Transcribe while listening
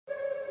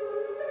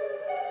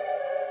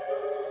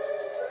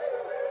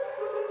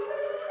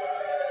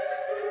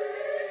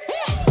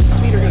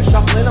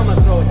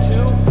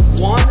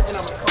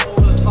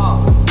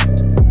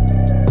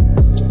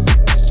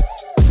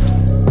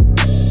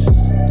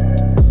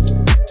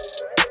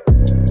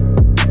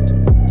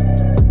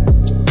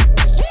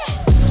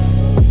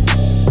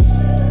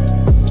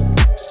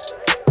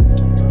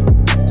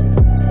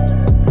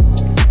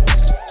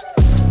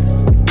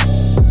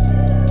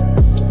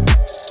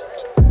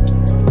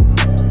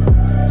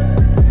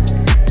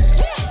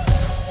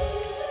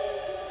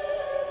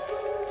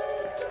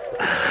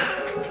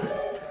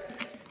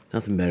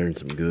Nothing better than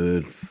some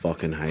good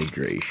fucking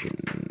hydration.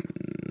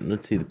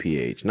 Let's see the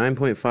pH.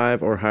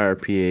 9.5 or higher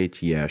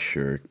pH. Yeah,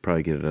 sure.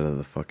 Probably get it out of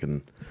the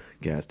fucking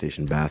gas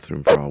station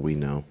bathroom for all we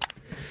know.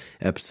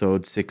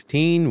 Episode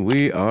 16.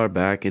 We are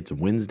back. It's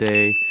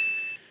Wednesday.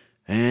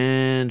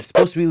 And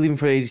supposed to be leaving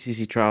for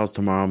ADCC trials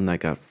tomorrow, and that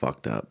got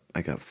fucked up.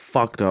 I got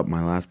fucked up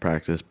my last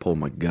practice. Pulled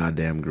my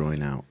goddamn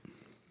groin out.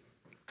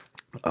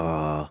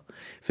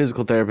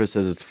 Physical therapist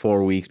says it's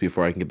 4 weeks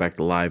before I can get back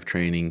to live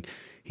training.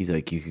 He's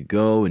like, you could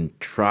go and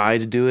try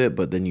to do it,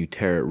 but then you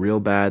tear it real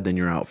bad, then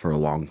you're out for a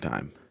long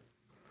time.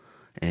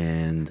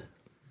 And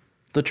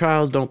the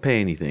trials don't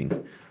pay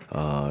anything.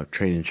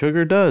 Training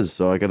Sugar does,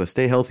 so I got to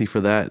stay healthy for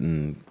that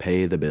and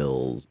pay the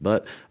bills.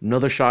 But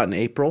another shot in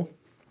April,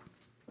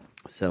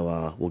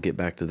 so we'll get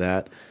back to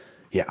that.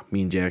 Yeah,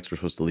 me and Jax were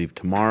supposed to leave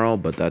tomorrow,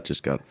 but that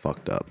just got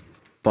fucked up.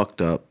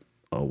 Fucked up.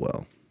 Oh,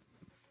 well.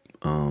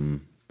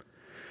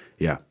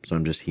 Yeah, so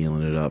I'm just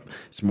healing it up.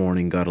 This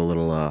morning, got a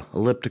little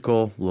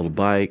elliptical, a little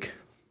bike,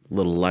 a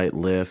little light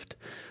lift.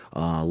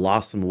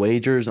 Lost some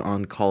wagers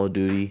on Call of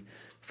Duty.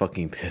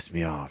 Fucking pissed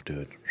me off,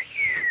 dude.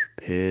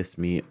 Pissed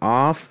me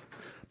off,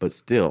 but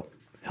still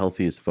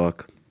healthy as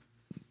fuck.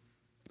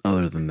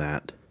 Other than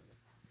that,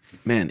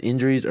 man,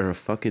 injuries are a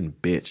fucking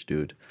bitch,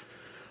 dude.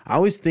 I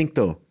always think,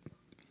 though,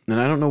 and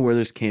I don't know where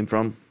this came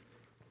from,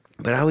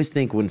 but I always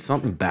think when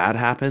something bad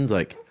happens,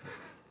 like,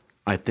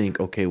 I think,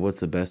 okay, what's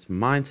the best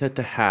mindset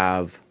to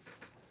have?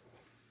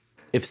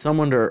 If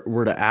someone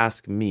were to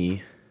ask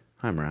me,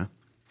 hi, Mara.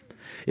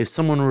 If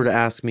someone were to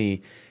ask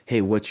me,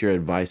 hey, what's your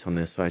advice on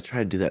this? So I try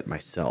to do that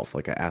myself.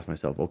 Like, I ask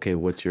myself, okay,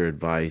 what's your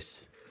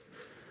advice?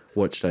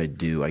 What should I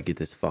do? I get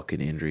this fucking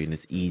injury, and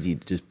it's easy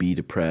to just be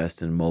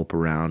depressed and mope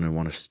around and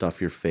want to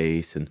stuff your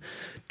face and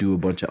do a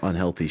bunch of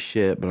unhealthy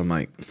shit. But I'm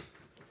like,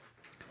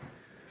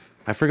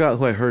 I forgot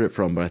who I heard it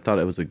from, but I thought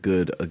it was a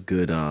good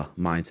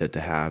mindset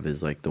to have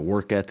is like the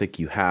work ethic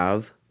you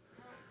have,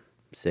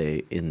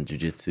 say in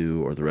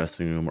jiu-jitsu or the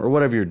wrestling room or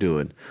whatever you're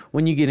doing.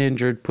 When you get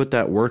injured, put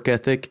that work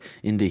ethic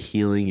into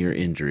healing your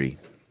injury.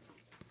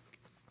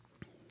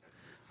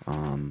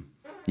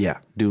 Yeah,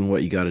 doing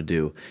what you got to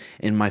do.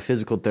 And my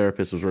physical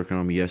therapist was working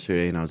on me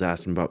yesterday, and I was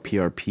asking about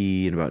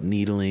PRP and about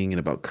needling and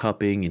about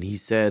cupping, and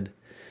he's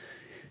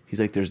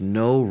like, there's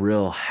no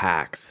real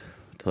hacks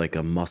to like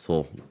a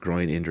muscle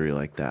groin injury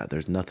like that.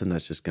 There's nothing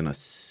that's just going to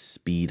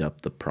speed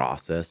up the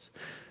process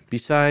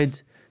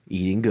besides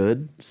eating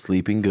good,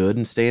 sleeping good,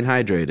 and staying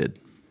hydrated.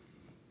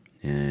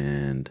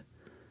 And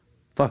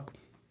fuck,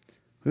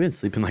 we've been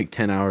sleeping like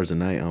 10 hours a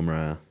night,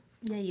 Amra.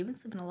 Yeah, you've been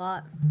sleeping a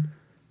lot.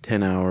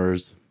 10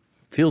 hours.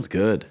 Feels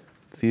good.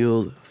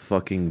 Feels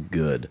fucking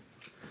good.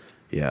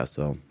 Yeah,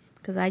 so.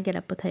 Because I get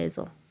up with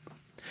Hazel.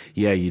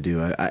 Yeah, you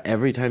do. I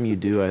every time you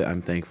do,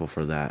 I'm thankful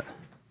for that.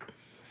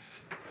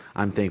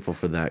 I'm thankful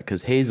for that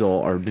because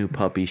Hazel, our new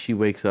puppy, she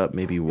wakes up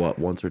maybe,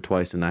 once or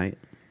twice a night?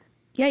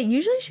 Yeah,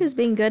 usually she was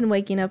being good and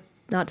waking up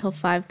not till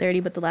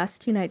 5:30, but the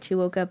last 2 nights she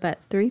woke up at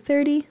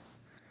 3:30,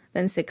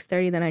 then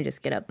 6:30, then I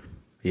just get up.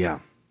 Yeah.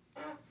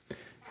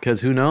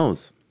 Because who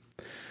knows?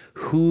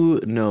 Who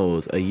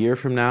knows? A year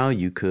from now,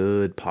 you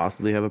could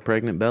possibly have a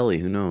pregnant belly.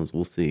 Who knows?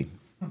 We'll see.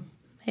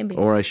 Maybe.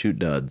 Or I shoot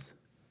duds.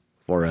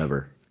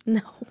 Forever.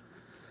 No.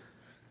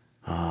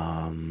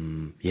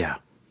 Yeah.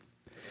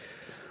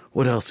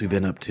 What else we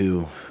been up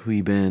to?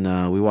 We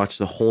watched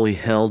the Holy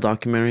Hell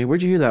documentary.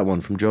 Where'd you hear that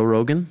one? From Joe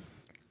Rogan?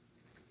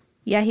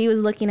 Yeah, he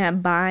was looking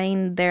at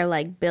buying their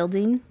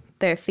building,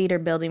 their theater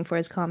building for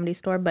his comedy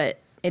store, but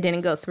it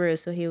didn't go through.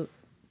 So he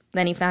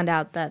found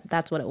out that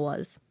that's what it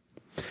was.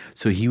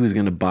 So he was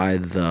going to buy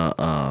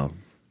the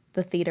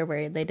theater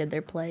where they did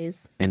their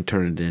plays and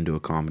turn it into a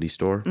comedy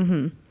store.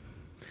 Mm-hmm.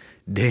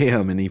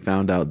 Damn, and he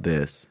found out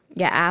this.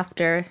 Yeah,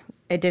 after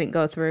it didn't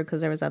go through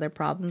because there was other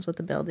problems with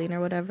the building or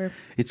whatever.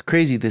 It's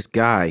crazy. This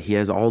guy,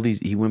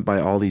 he went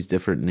by all these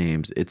different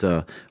names.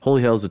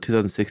 Holy Hell is a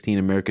 2016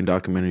 American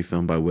documentary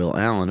film by Will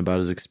Allen about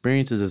his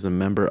experiences as a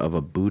member of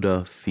a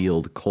Buddha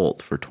field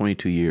cult for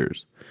 22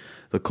 years.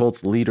 The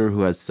cult's leader,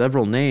 who has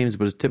several names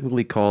but is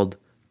typically called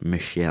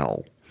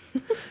Michelle,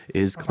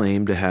 is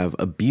claimed to have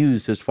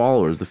abused his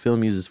followers. The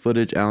film uses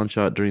footage Allen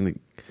shot during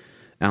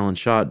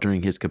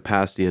his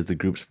capacity as the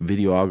group's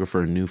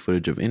videographer and new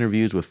footage of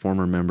interviews with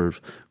former members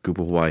of Group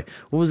of Hawaii.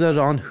 What was that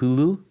on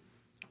Hulu?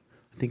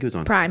 I think it was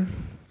on Prime.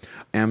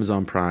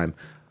 Amazon Prime.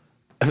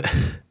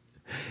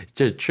 It's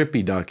just a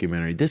trippy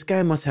documentary. This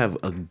guy must have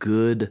a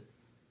good...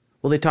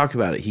 Well, they talked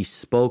about it. He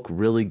spoke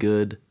really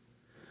good.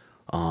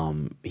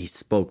 He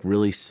spoke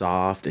really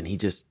soft, and he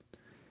just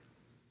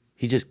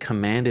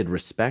commanded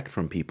respect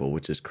from people,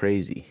 which is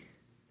crazy.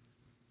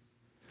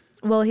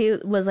 Well, he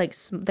was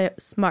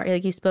smart.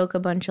 Like, he spoke a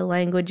bunch of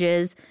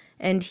languages,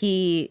 and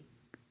he,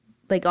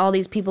 all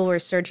these people were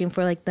searching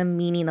for the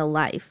meaning of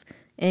life,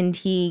 and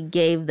he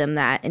gave them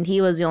that, and he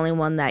was the only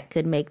one that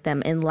could make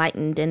them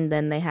enlightened. And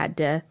then they had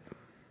to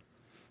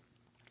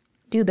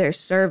do their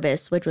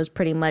service, which was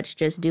pretty much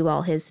just do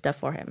all his stuff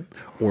for him,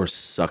 or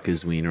suck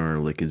his wiener or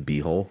lick his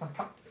beehole.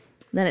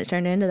 Then it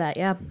turned into that,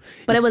 yeah.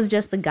 But it was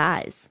just the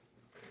guys.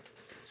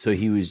 So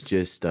he was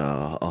just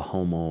a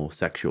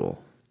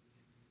homosexual.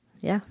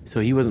 Yeah. So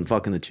he wasn't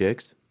fucking the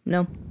chicks?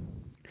 No.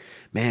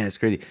 Man, it's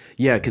crazy.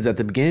 Yeah, because at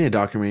the beginning of the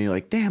documentary, you're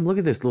like, damn, look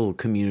at this little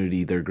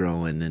community they're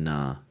growing.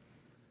 And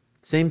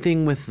same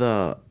thing with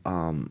the,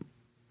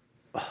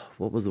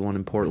 what was the one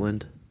in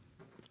Portland?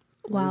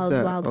 Wild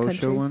Osho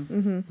country. one?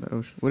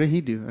 Mm-hmm. What did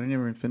he do? I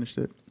never even finished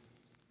it.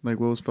 Like,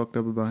 what was fucked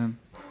up about him?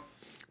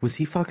 Was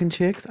he fucking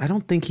chicks? I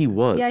don't think he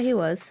was. Yeah, he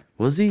was.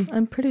 Was he?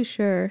 I'm pretty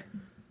sure.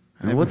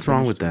 Now, what's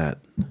wrong with that?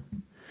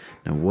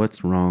 Now,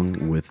 what's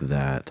wrong with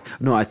that?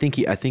 No, I think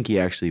he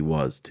actually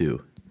was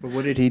too. But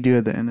what did he do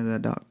at the end of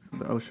that doc,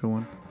 the Osho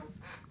one?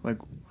 Like,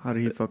 how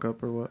did he fuck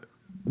up or what?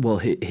 Well,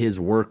 his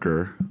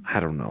worker, I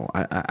don't know,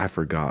 I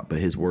forgot, but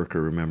his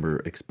worker,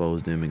 remember,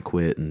 exposed him and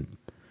quit. And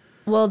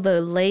Well,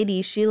 the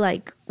lady, she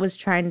like was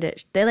trying to.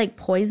 They like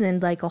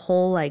poisoned like a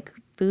whole like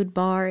food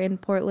bar in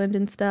Portland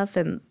and stuff,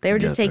 and they were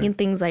just That's taking right.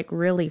 things like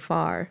really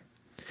far.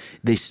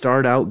 they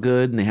start out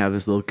good, and they have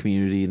this little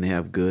community, and they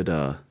have good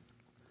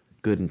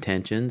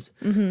intentions.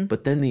 Mm-hmm.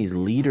 But then these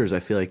leaders, I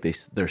feel like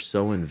they're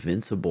so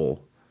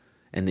invincible,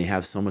 and they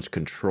have so much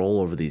control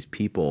over these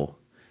people.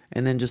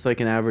 And then just like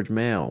an average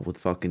male with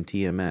fucking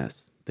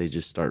TMS, they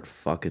just start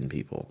fucking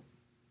people.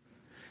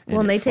 Well,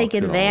 and it they take fucks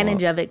it all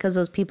advantage up. of it because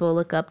those people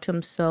look up to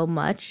him so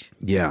much,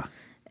 Yeah.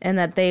 and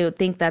that they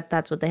think that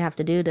that's what they have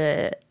to do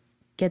to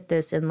get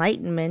this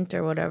enlightenment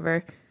or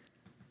whatever.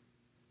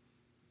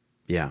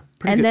 Yeah.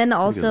 And then Pretty good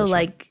also little show.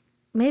 like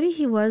maybe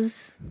he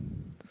was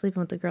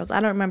sleeping with the girls. I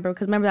don't remember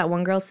because remember that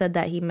one girl said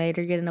that he made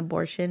her get an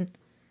abortion.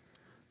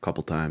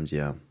 Couple times,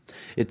 yeah.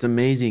 It's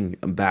amazing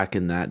back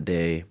in that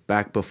day,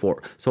 back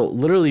before. So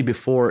literally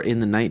before in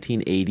the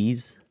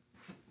 1980s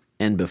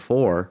and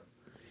before,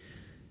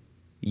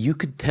 you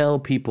could tell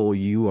people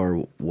you are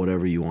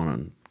whatever you want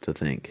them to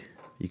think.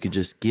 You could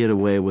just get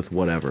away with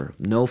whatever.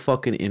 No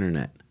fucking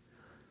internet.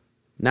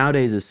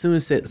 Nowadays, as soon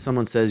as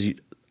someone says,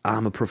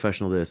 I'm a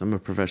professional this, I'm a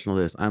professional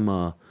this, I'm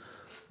a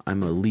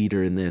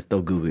leader in this,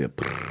 they'll Google you.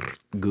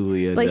 Google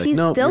you. But Be he's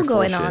nope, still you're full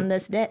going of shit." on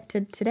this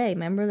today.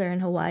 Remember, they're in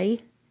Hawaii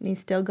and he's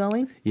still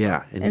going.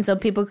 Yeah. And so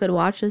people could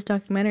watch this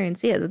documentary and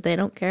see it, that they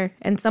don't care.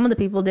 And some of the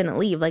people didn't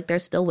leave. Like, they're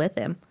still with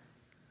him.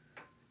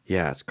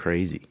 Yeah, it's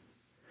crazy.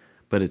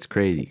 But it's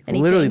crazy. And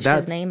he Literally, changed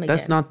his name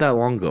that's again. not that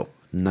long ago.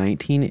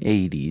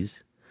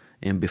 1980s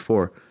and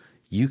before,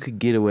 you could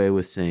get away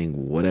with saying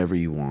whatever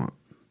you want.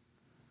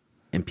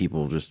 And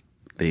people just,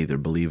 they either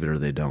believe it or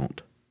they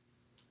don't.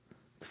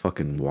 It's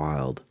fucking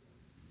wild.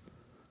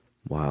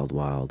 Wild,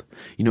 wild.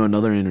 You know,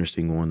 another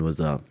interesting one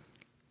was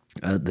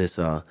this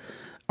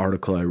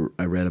article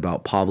I read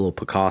about Pablo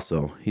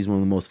Picasso. He's one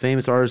of the most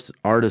famous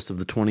artists of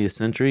the 20th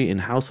century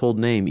and household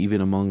name even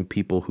among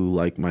people who,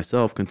 like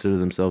myself, consider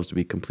themselves to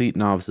be complete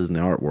novices in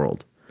the art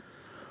world.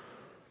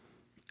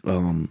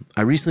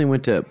 I recently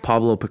went to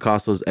Pablo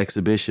Picasso's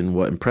exhibition.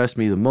 What impressed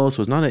me the most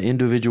was not an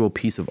individual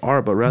piece of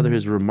art, but rather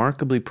his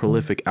remarkably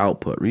prolific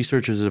output.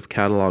 Researchers have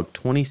cataloged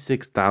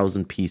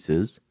 26,000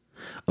 pieces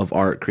of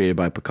art created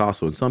by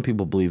Picasso, and some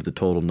people believe the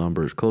total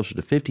number is closer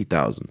to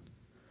 50,000.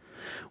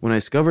 When I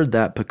discovered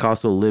that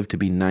Picasso lived to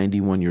be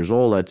 91 years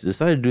old, I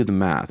decided to do the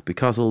math.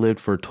 Picasso lived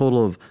for a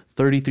total of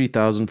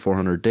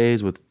 33,400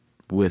 days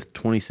with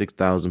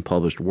 26,000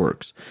 published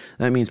works.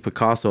 That means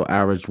Picasso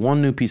averaged one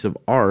new piece of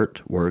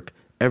artwork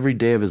every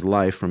day of his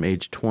life from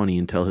age 20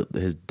 until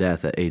his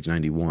death at age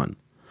 91.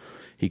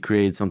 He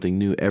created something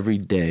new every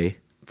day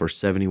for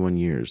 71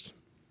 years.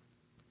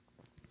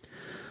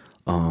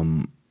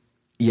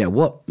 Yeah,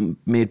 what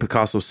made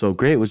Picasso so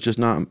great was just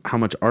not how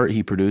much art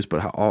he produced,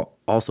 but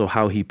also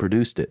how he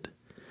produced it.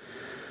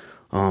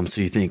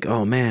 So you think,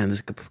 oh man,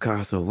 this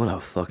Picasso, what a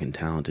fucking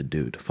talented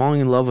dude.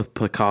 Falling in love with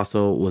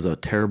Picasso was a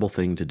terrible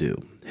thing to do.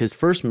 His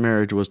first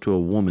marriage was to a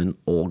woman,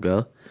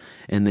 Olga,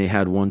 and they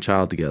had one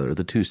child together.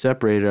 The two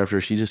separated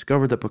after she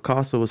discovered that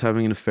Picasso was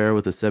having an affair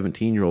with a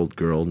 17-year-old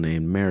girl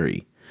named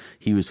Mary.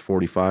 He was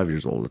 45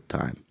 years old at the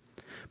time.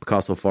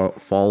 Picasso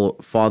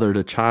fathered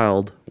a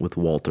child with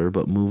Walter,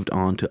 but moved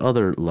on to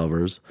other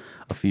lovers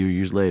a few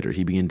years later.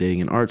 He began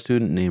dating an art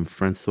student named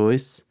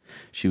Françoise.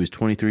 She was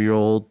 23,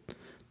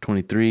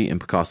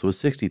 and Picasso was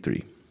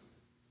 63.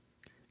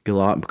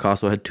 Gillotte and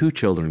Picasso had 2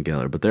 children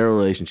together, but their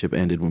relationship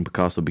ended when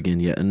Picasso began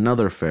yet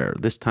another affair,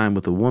 this time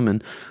with a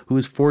woman who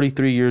was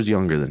 43 years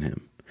younger than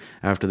him.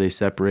 After they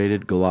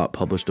separated, Gillotte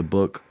published a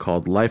book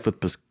called Life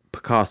with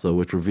Picasso,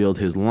 which revealed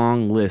his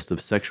long list of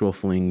sexual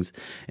flings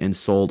and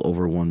sold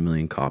over 1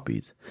 million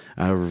copies.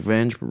 Out of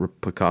revenge,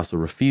 Picasso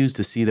refused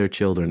to see their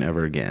children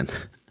ever again.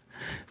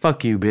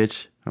 Fuck you,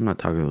 bitch. I'm not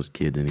talking to those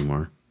kids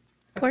anymore.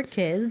 Poor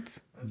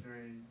kids.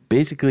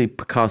 Basically,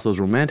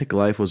 Picasso's romantic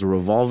life was a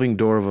revolving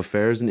door of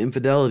affairs and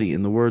infidelity.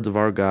 In the words of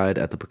our guide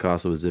at the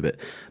Picasso exhibit,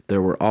 there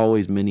were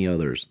always many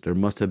others. There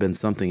must have been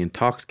something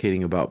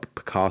intoxicating about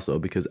Picasso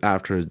because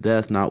after his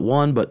death, not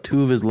one but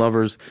 2 of his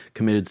lovers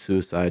committed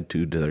suicide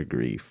due to their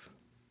grief.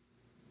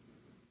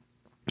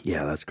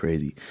 Yeah, that's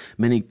crazy.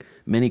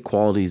 Many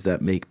qualities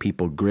that make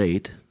people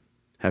great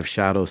have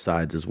shadow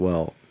sides as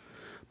well.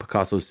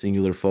 Picasso's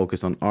singular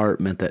focus on art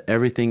meant that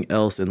everything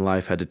else in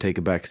life had to take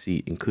a back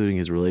seat, including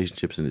his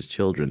relationships and his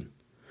children.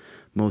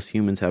 Most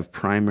humans have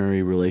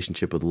primary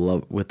relationship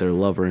with their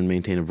lover and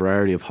maintain a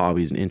variety of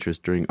hobbies and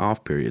interests during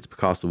off periods.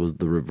 Picasso was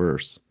the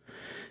reverse.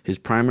 His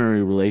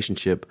primary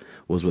relationship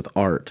was with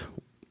art,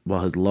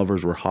 while his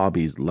lovers were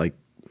hobbies like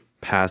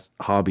past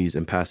hobbies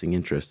and passing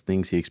interests,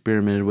 things he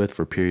experimented with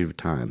for a period of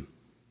time.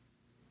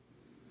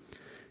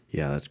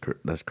 Yeah,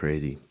 that's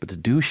crazy. But to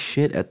do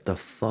shit at the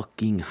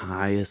fucking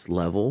highest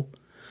level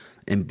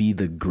and be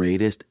the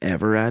greatest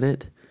ever at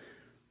it,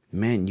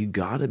 man, you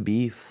gotta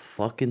be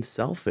fucking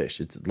selfish.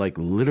 It's like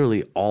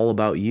literally all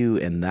about you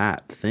and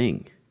that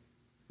thing.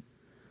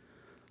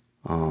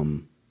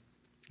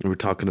 We're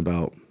talking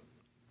about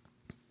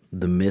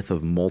the myth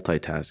of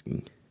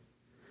multitasking.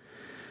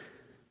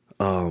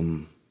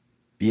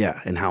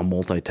 Yeah, and how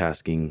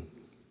multitasking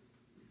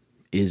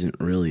isn't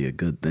really a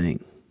good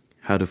thing.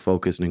 How to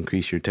focus and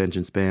increase your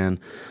attention span.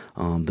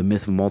 The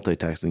myth of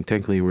multitasking.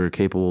 Technically, we're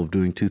capable of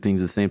doing two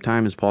things at the same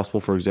time. It's possible,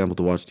 for example,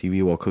 to watch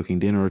TV while cooking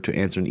dinner or to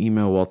answer an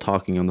email while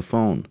talking on the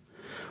phone.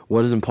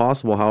 What is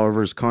impossible,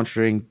 however, is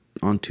concentrating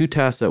on two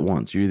tasks at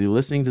once. You're either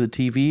listening to the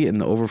TV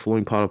and the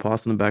overflowing pot of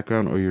pasta in the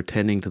background, or you're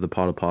tending to the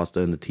pot of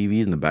pasta and the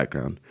TVs in the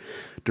background.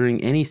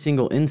 During any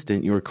single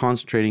instant, you are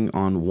concentrating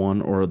on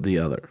one or the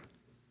other.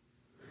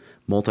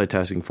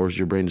 Multitasking forces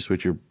your brain to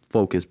switch your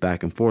focus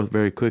back and forth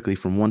very quickly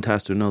from one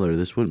task to another.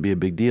 This wouldn't be a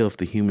big deal if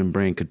the human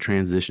brain could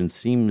transition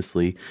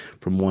seamlessly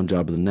from one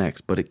job to the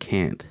next, but it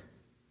can't.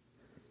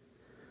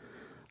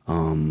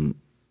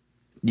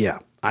 Yeah,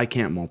 I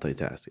can't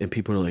multitask. And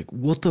people are like,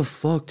 what the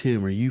fuck,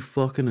 Tim? Are you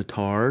fucking a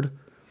tard?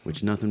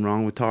 Which, nothing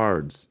wrong with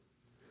tards.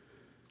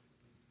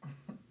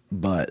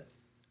 But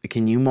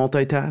can you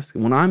multitask?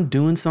 When I'm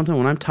doing something,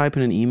 when I'm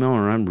typing an email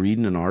or I'm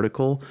reading an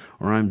article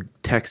or I'm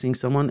texting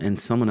someone and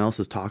someone else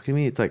is talking to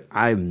me, it's like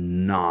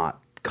I'm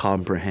not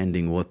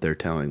comprehending what they're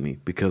telling me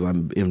because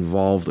I'm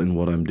involved in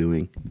what I'm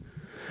doing.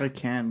 I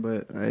can,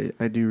 but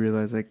I do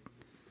realize, like,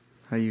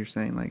 how you're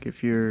saying, like,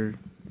 if you're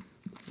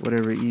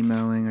whatever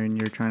emailing or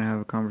you're trying to have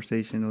a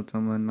conversation with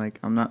someone, like,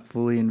 I'm not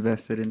fully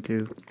invested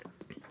into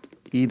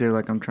either.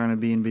 Like, I'm trying to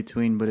be in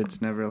between, but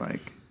it's never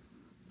like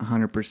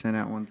 100%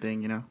 at one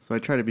thing, you know? So I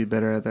try to be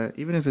better at that.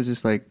 Even if it's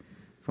just like,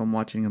 if I'm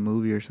watching a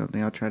movie or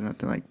something, I'll try not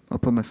to, like, I'll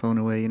put my phone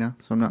away, you know?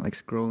 So I'm not, like,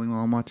 scrolling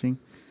while I'm watching.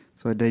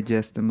 So I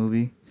digest the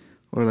movie.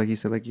 Or like you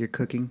said, like, you're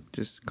cooking,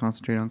 just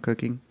concentrate on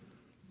cooking.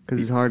 Because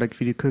it's hard, like,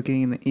 if you do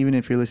cooking, and even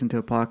if you're listening to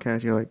a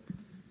podcast, you're, like,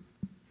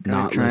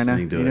 not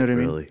listening to you know it, what I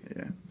mean? really.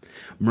 Yeah.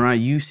 Mariah,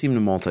 you seem to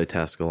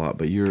multitask a lot,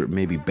 but you're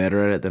maybe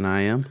better at it than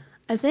I am.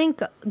 I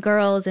think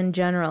girls in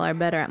general are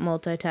better at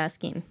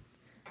multitasking.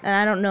 And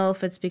I don't know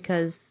if it's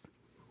because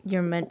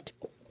you're meant to,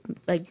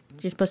 like,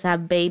 you're supposed to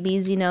have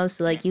babies, you know,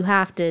 so, like, you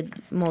have to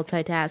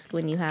multitask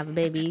when you have a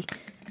baby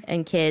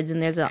and kids,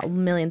 and there's a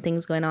million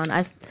things going on.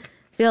 I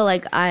feel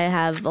like I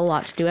have a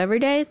lot to do every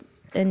day,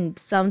 and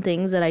some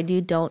things that I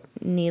do don't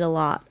need a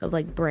lot of,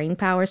 like, brain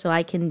power, so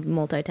I can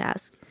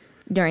multitask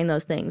during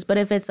those things. But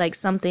if it's, like,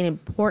 something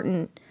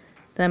important,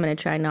 then I'm going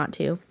to try not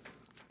to.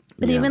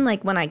 But even,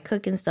 like, when I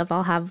cook and stuff,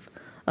 I'll have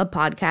a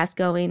podcast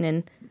going,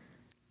 and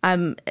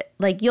I'm,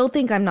 like, you'll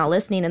think I'm not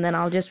listening, and then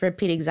I'll just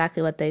repeat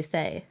exactly what they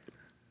say.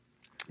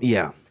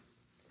 Yeah.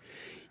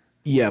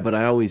 Yeah, but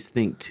I always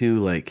think, too,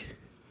 like,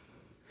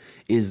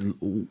 is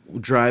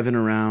driving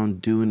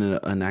around, doing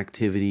an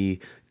activity,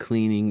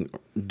 cleaning,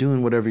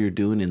 doing whatever you're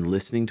doing and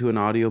listening to an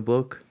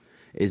audiobook,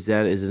 is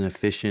that as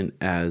efficient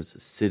as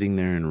sitting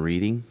there and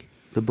reading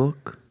the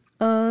book?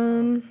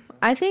 I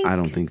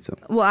don't think so.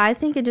 Well, I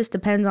think it just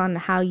depends on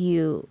how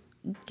you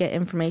get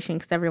information,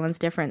 because everyone's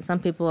different. Some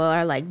people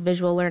are, like,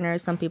 visual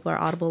learners. Some people are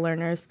audible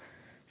learners.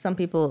 Some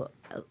people,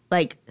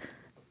 like,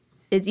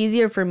 it's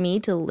easier for me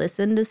to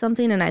listen to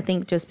something, and I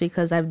think just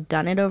because I've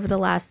done it over the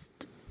last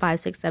 5,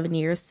 6, 7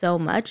 years so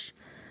much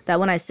that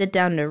when I sit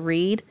down to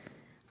read,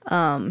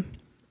 I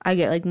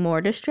get, like,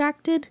 more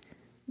distracted.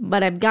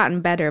 But I've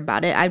gotten better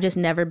about it. I've just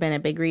never been a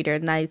big reader,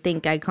 and I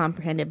think I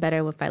comprehend it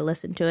better if I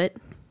listen to it.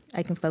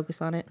 I can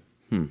focus on it.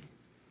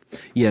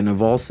 Yeah,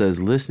 Naval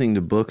says listening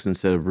to books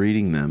instead of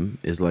reading them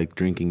is like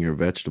drinking your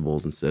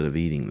vegetables instead of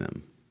eating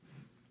them.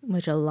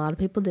 Which a lot of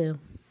people do.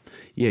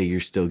 Yeah, you're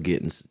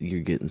getting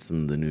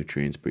some of the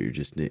nutrients, but you're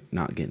just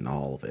not getting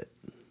all of it.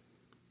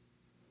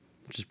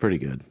 Which is pretty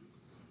good.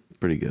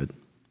 Pretty good.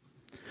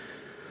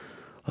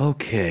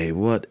 Okay,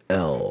 what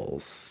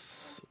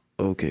else?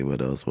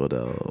 What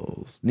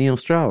else? Neil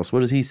Strauss, what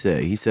does he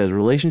say? He says,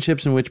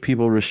 relationships in which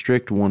people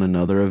restrict one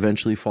another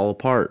eventually fall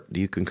apart. Do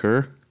you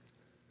concur?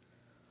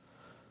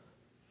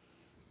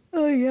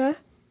 Oh, yeah.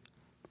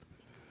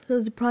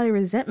 So probably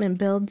resentment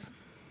builds.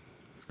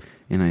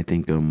 And I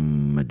think a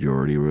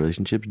majority of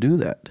relationships do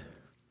that,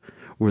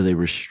 where they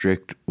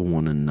restrict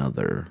one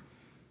another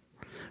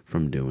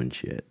from doing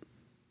shit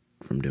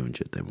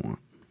they want.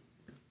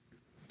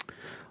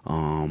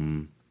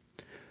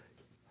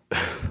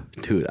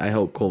 Dude, I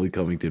hope Colby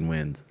Covington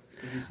wins.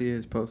 Did you see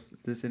his post,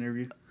 this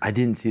interview? I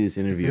didn't see this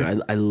interview.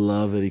 I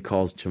love that he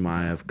calls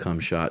Chimaev cum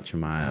shot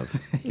Chimaev.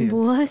 Yeah.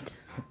 What?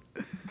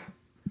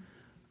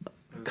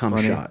 Cum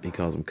funny. shot. He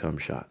calls him cum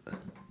shot.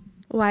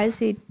 Why is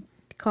he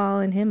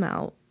calling him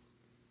out?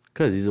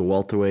 Because he's a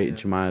welterweight and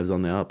Chimaev's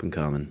on the up and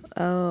coming.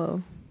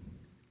 Oh.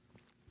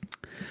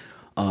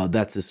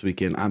 That's this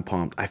weekend. I'm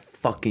pumped.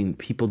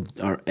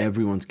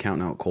 Everyone's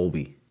counting out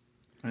Colby.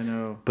 I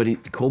know.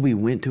 But Colby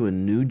went to a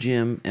new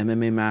gym,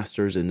 MMA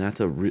Masters, and that's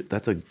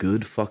a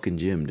good fucking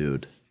gym,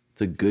 dude.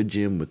 It's a good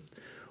gym.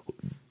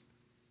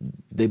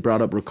 They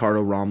brought up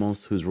Ricardo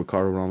Ramos was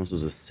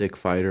a sick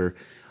fighter.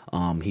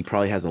 He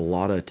probably has a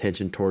lot of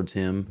attention towards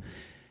him.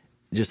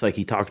 Just like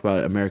he talked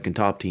about American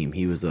Top Team.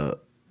 He was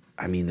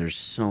there's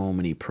so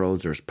many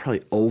pros. There's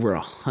probably over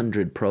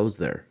 100 pros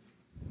there.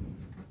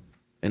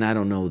 And I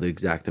don't know the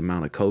exact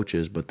amount of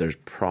coaches, but there's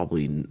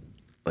probably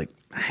like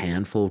a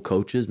handful of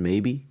coaches,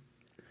 maybe.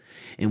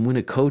 And when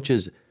a coach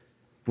is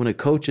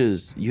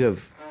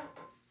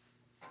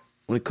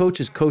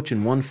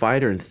coaching one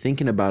fighter and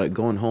thinking about it,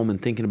 going home and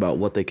thinking about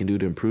what they can do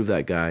to improve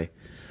that guy,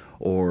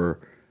 or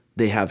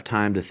they have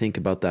time to think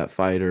about that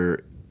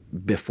fighter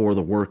before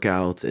the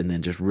workouts and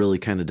then just really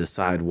kind of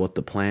decide what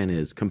the plan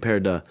is,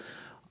 compared to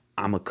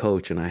I'm a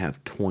coach and I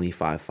have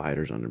 25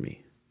 fighters under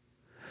me.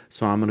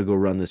 So I'm going to go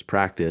run this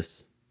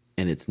practice,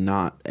 and it's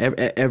not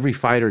every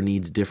fighter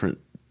needs different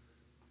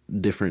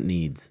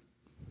needs.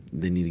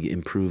 They need to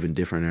improve in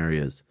different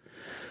areas.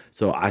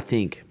 So I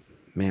think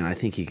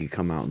he could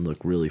come out and look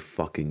really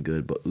fucking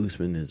good. But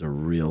Usman is a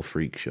real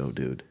freak show,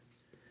 dude.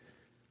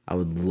 I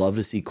would love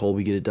to see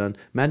Colby get it done.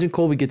 Imagine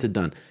Colby gets it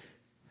done.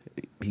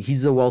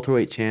 He's the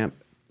welterweight champ.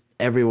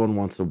 Everyone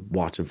wants to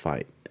watch him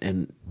fight,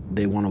 and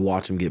they want to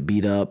watch him get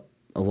beat up.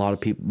 A lot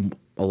of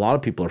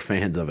people are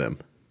fans of him.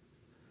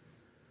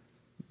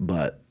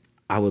 But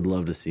I would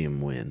love to see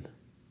him win.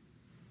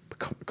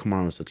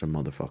 Kamaru is such a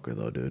motherfucker,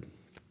 though, dude.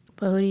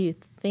 But who do you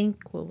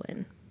think will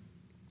win?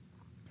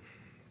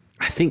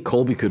 I think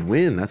Colby could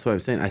win. That's what I'm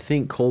saying. I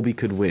think Colby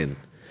could win.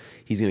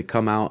 He's going to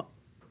come out.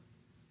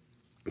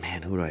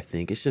 Man, who do I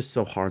think? It's just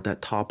so hard.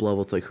 That top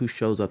level, it's like who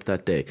shows up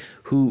that day?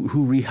 Who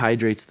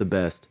rehydrates the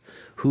best?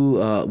 Who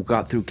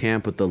got through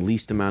camp with the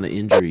least amount of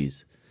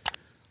injuries?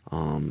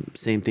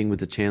 Same thing with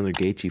the Chandler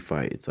Gaethje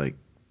fight. It's like,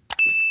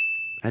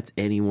 that's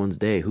anyone's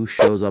day. Who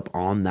shows up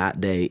on that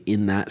day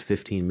in that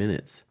 15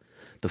 minutes?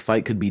 The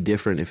fight could be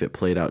different if it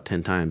played out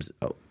 10 times.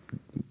 Oh,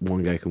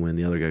 one guy can win,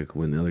 the other guy could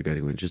win, the other guy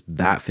could win. Just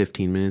that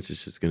 15 minutes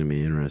is just going to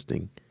be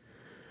interesting.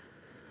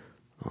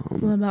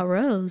 What about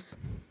Rose?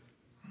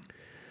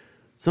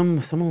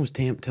 Someone was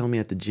telling me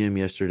at the gym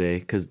yesterday,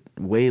 because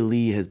Wei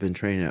Lee has been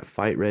training at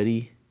Fight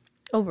Ready.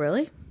 Oh,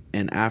 really?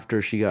 And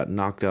after she got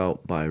knocked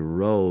out by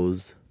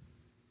Rose,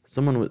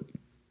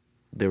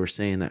 they were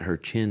saying that her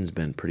chin's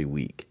been pretty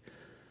weak.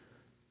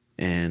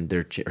 And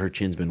her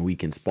chin's been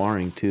weak in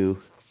sparring,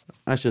 too.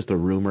 That's just a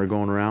rumor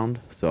going around,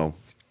 so.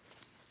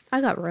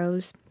 I got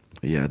Rose.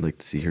 Yeah, I'd like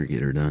to see her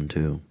get her done,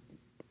 too.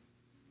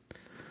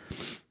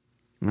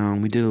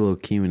 We did a little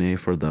Q&A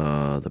for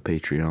the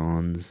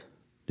Patreons.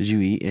 Did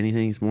you eat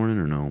anything this morning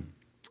or no?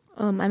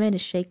 I made a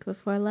shake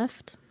before I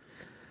left.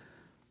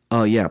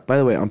 Oh, yeah. By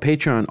the way, on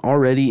Patreon,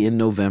 already in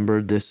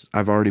November,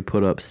 I've already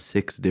put up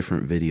 6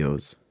 different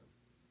videos.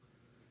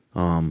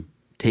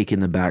 Taking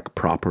the back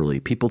properly.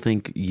 People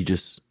think you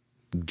just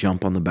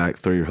jump on the back,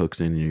 throw your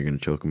hooks in, and you're going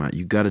to choke them out.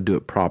 You got to do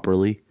it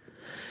properly.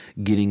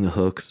 Getting the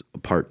hooks,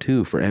 part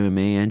 2 for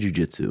MMA and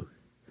Jiu-Jitsu.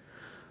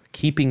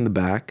 Keeping the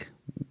back,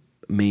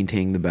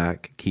 maintaining the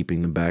back,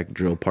 keeping the back,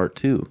 drill part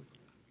 2.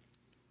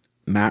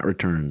 Mat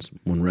returns,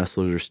 when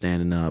wrestlers are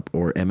standing up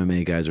or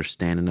MMA guys are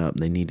standing up,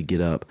 they need to get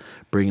up,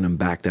 bringing them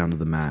back down to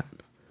the mat.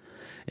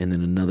 And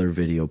then another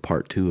video,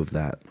 part 2 of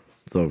that.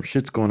 So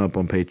shit's going up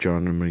on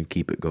Patreon. I'm going to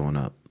keep it going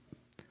up.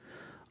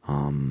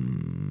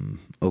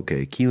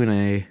 Okay,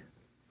 Q&A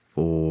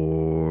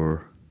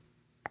for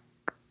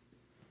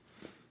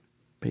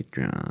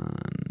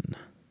Patreon.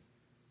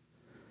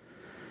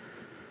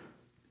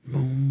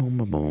 Boom, boom,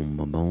 boom,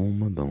 boom,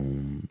 boom,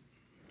 boom.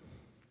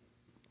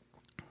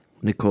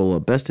 Nicola,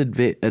 best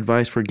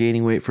advice for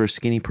gaining weight for a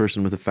skinny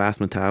person with a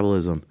fast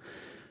metabolism.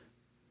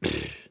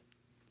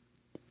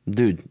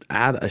 Dude,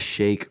 add a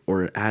shake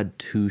or add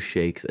 2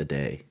 shakes a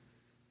day.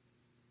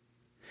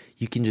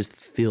 You can just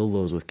fill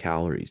those with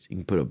calories. You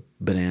can put a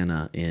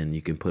banana in.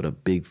 You can put a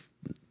big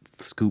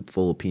scoop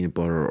full of peanut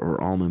butter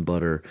or almond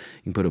butter.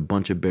 You can put a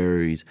bunch of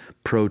berries,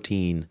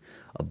 protein,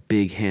 a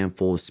big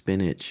handful of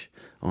spinach,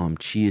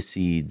 chia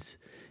seeds.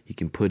 You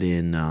can put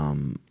in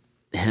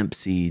hemp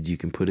seeds. You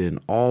can put in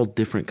all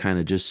different kind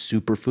of just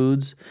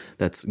superfoods.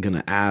 That's going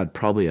to add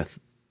probably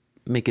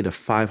make it a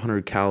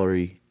 500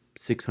 calorie,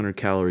 600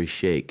 calorie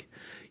shake.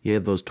 You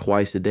have those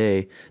twice a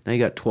day. Now you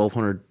got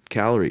 1,200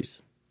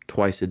 calories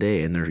twice a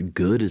day, and they're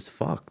good as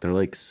fuck. They're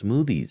like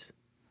smoothies.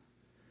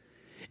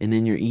 And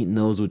then you're eating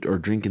those or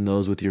drinking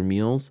those with your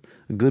meals.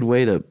 A good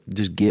way to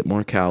just get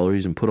more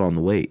calories and put on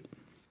the weight.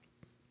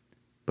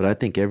 But I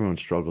think everyone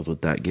struggles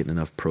with that, getting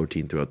enough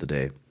protein throughout the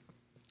day.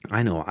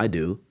 I know I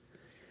do.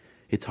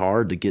 It's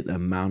hard to get the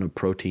amount of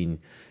protein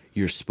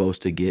you're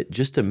supposed to get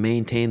just to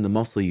maintain the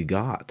muscle you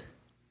got.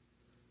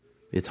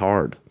 It's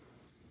hard.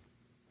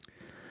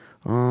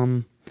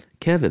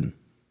 Kevin,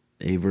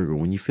 a Virgo,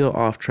 when you feel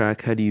off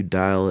track, how do you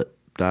dial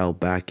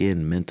back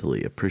in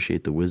mentally?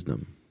 Appreciate the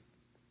wisdom.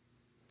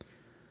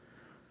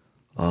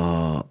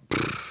 Yeah,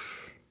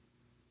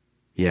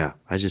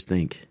 I just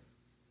think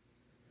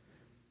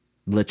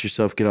let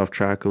yourself get off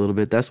track a little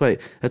bit. That's why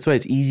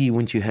it's easy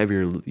once you have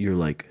your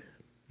like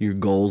your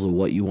goals of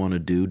what you want to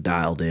do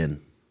dialed in,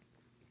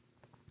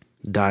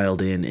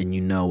 and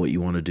you know what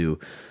you want to do,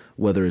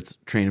 whether it's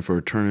training for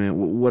a tournament,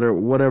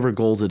 whatever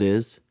goals it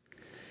is,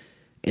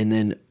 and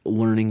then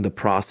learning the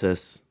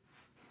process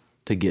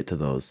to get to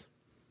those,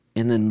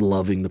 and then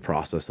loving the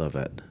process of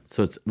it.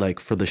 So it's like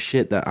for the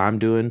shit I'm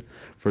doing,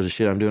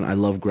 I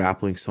love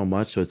grappling so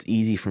much. So it's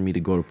easy for me to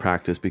go to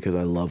practice because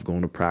I love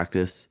going to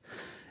practice.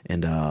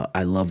 And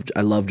I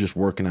love just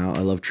working out.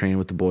 I love training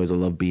with the boys. I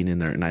love being in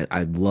there. And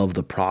I love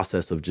the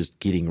process of just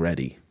getting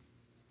ready.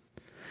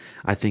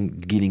 I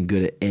think getting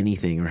good at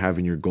anything or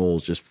having your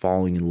goals, just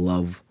falling in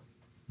love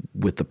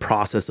with the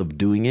process of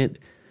doing it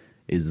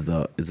is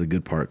the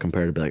good part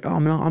compared to be like, oh,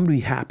 no, I'm going to be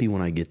happy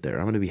when I get there.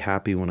 I'm going to be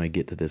happy when I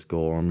get to this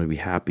goal. Or I'm going to be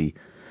happy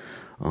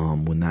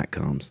when that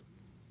comes.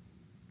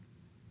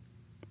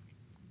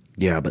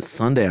 Yeah, but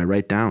Sunday I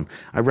write down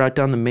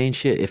the main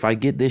shit. If I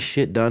get this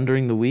shit done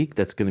during the week,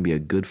 that's going to be a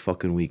good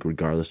fucking week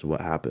regardless of what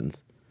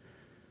happens.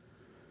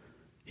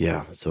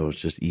 Yeah, so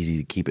it's just easy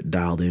to keep it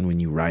dialed in when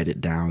you write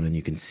it down and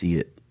you can see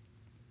it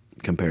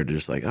compared to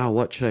just like, oh,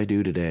 what should I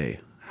do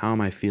today? How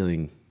am I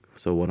feeling?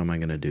 So what am I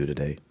going to do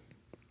today?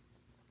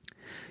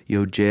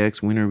 Yo,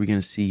 JX, when are we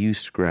going to see you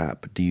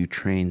scrap? Do you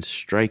train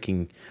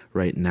striking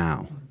right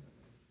now?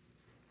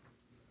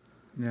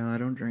 No, I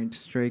don't train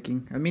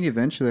striking. I mean,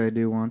 eventually I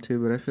do want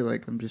to, but I feel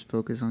like I'm just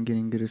focused on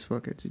getting good as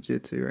fuck at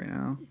jiu-jitsu right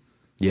now.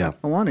 Yeah.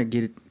 I want to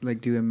get it,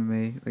 like, do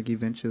MMA, like,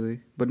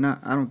 eventually. But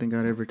I don't think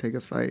I'd ever take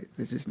a fight.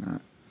 It's just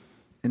not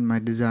in my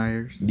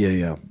desires.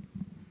 Yeah.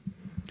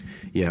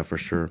 Yeah, for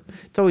sure.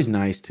 It's always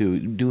nice, too,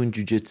 doing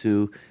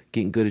jiu-jitsu,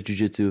 getting good at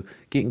jiu-jitsu,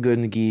 getting good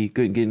in the gi,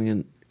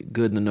 getting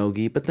good in the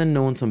no-gi, but then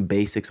knowing some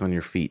basics on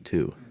your feet,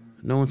 too.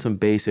 Knowing some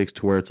basics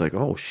to where it's like,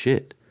 oh,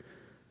 shit,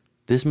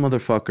 this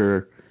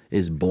motherfucker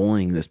is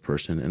bullying this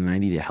person, and I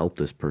need to help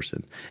this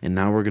person. And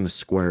now we're going to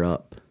square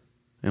up.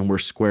 And we're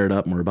squared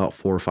up, and we're about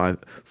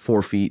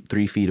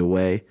 3 feet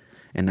away,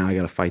 and now I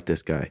got to fight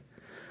this guy.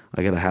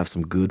 I got to have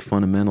some good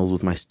fundamentals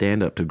with my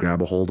stand-up to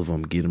grab a hold of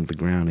him, get him to the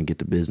ground, and get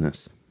to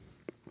business.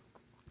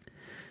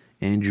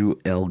 Andrew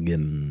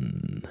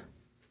Elgin.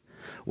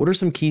 What are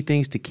some key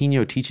things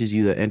Taquino teaches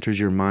you that enters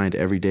your mind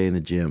every day in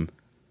the gym?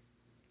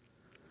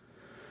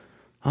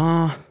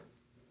 I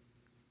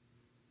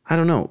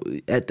don't know.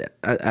 At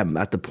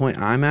the point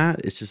I'm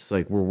at, it's just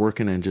like we're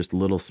working in just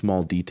little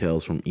small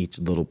details from each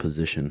little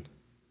position.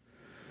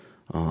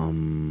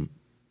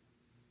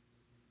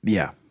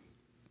 Yeah.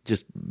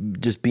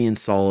 Just being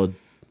solid,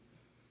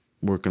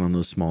 working on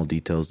those small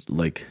details.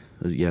 Like,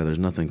 yeah, there's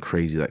nothing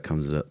crazy that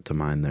comes to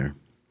mind there.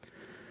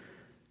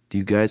 Do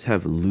you guys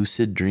have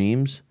lucid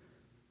dreams?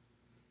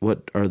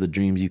 What are the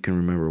dreams you can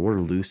remember? What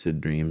are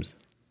lucid dreams?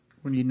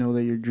 When you know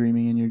that you're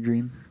dreaming in your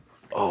dream.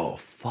 Oh,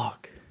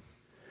 fuck.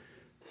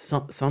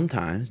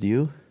 Sometimes, do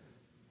you?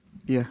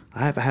 Yeah.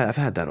 I've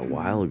had that a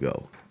while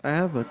ago. I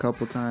have a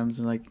couple times,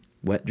 and like...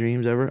 Wet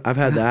dreams ever? I've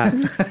had that.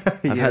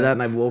 I've had that,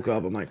 and I woke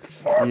up, I'm like,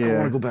 fuck, I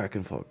want to go back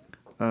and fuck.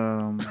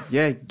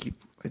 Yeah,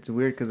 it's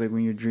weird, because like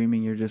when you're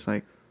dreaming, you're just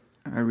like,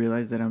 I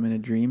realize that I'm in a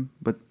dream,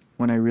 but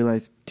when I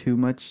realize too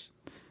much,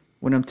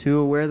 when I'm too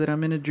aware that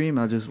I'm in a dream,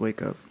 I'll just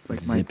wake up. Like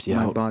my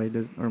body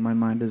does, or my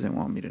mind doesn't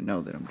want me to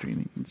know that I'm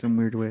dreaming in some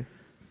weird way.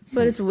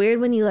 But it's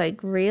weird when you like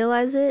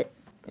realize it.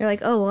 You're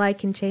like, oh, well, I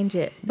can change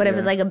it. But if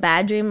it's like a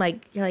bad dream,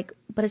 like you're like,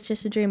 but it's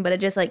just a dream. But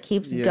it just like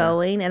keeps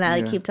going, and I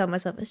like keep telling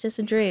myself it's just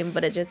a dream,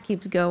 but it just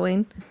keeps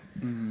going.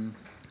 Mm-hmm.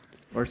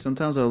 Or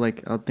sometimes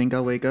I'll think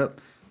I'll wake up,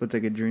 but it's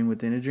like a dream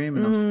within a dream,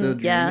 and I'm still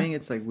dreaming. Yeah.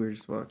 It's like weird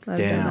as fuck. Damn,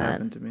 that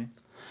happened to me.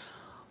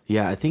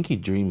 Yeah, I think you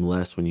dream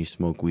less when you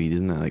smoke weed.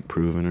 Isn't that like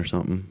proven or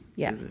something?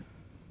 Yeah.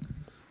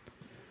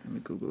 Let me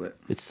Google it.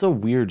 It's so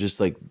weird,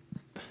 just like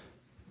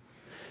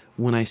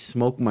when I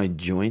smoke my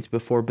joints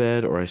before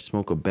bed, or I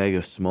smoke a bag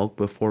of smoke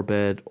before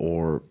bed,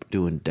 or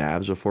doing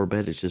dabs before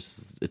bed,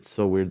 it's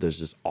so weird. There's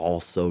just all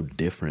so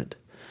different.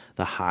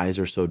 The highs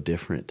are so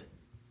different.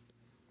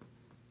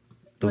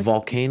 The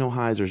volcano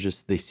highs are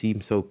just, they seem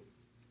so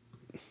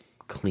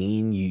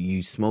clean.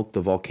 You smoke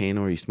the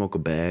volcano or you smoke a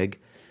bag,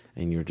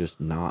 and you're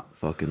just not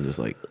fucking just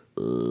like,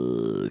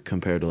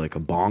 compared to like a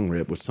bong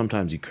rip, which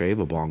sometimes you crave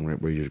a bong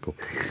rip where you just go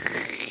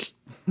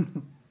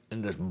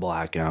and just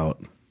black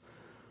out.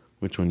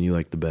 Which one you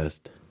like the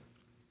best?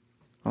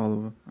 All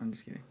of them. I'm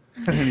just kidding.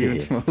 I don't even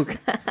smoke.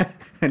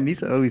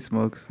 Anissa always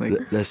smokes.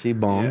 Like, does she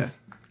bongs?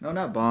 Yeah. No,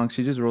 not bongs.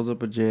 She just rolls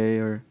up a J,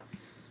 or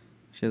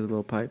she has a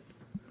little pipe.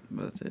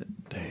 But that's it.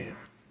 Damn.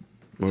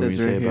 What were you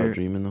say about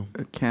dreaming, though?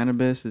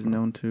 Cannabis is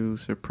known to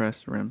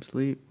suppress REM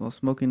sleep. While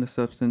smoking the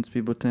substance,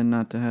 people tend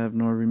not to have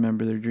nor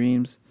remember their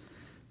dreams.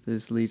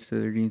 This leads to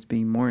their dreams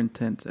being more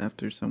intense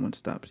after someone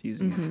stops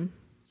using it.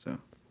 So,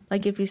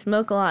 like if you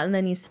smoke a lot and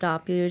then you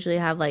stop, you usually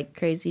have like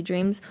crazy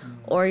dreams,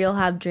 or you'll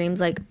have dreams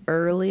like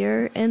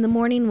earlier in the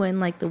morning when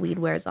like the weed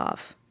wears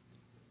off.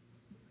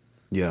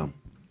 Yeah.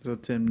 So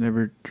Tim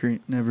never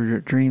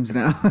dreams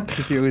now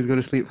because you always go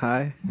to sleep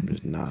high. I'm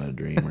just not a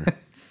dreamer.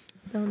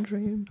 Don't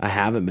dream. I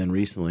haven't been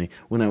recently.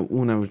 When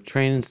I was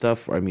training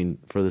stuff, I mean,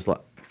 for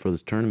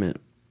this tournament,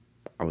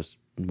 I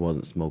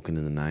wasn't smoking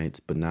in the nights,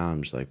 but now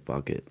I'm just like,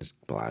 fuck it, just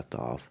blast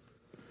off.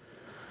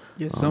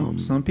 Yeah,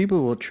 some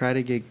people will try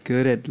to get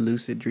good at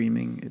lucid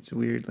dreaming. It's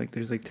weird. Like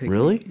there's like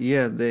Really?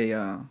 Yeah, they.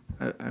 I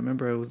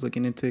remember I was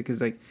looking into it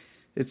because like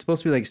it's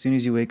supposed to be like as soon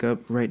as you wake up,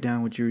 write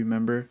down what you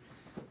remember,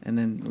 and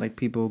then like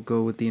people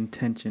go with the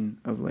intention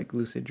of like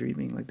lucid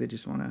dreaming. Like they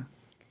just want to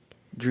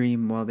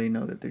dream while they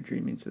know that they're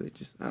dreaming, so they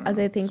just. I don't know,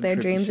 They think some their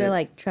trippy dreams shit. are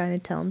like trying to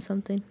tell them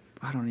something.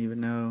 I don't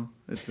even know.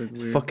 It's like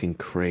It's weird. fucking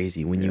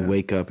crazy when you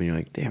wake up and you're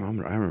like, damn,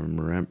 I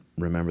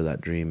remember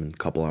that dream, and a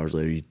couple hours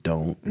later you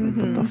don't.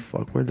 What the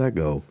fuck? Where'd that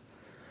go?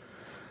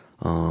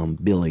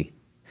 Billy,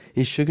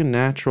 is Sugar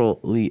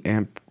naturally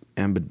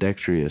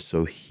ambidextrous,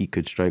 so he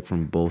could strike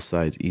from both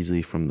sides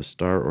easily from the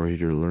start, or he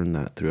to learn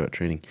that throughout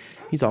training?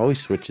 He's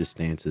always switched his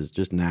stances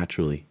just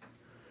naturally.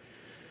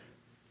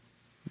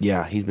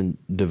 Yeah, he's been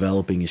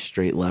developing his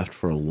straight left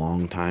for a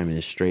long time, and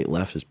his straight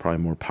left is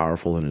probably more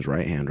powerful than his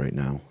right hand right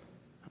now.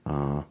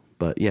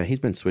 But yeah, he's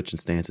been switching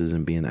stances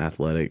and being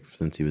athletic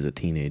since he was a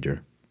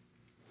teenager.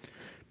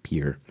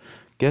 Pierre,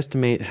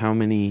 guesstimate how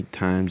many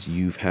times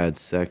you've had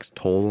sex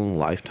total in a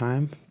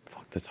lifetime?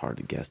 Fuck, that's hard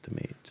to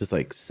guesstimate. Just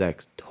like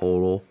sex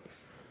total.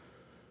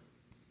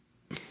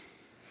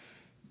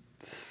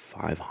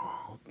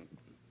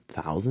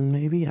 5,000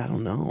 maybe? I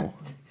don't know.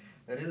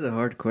 That is a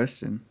hard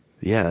question.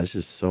 Yeah, that's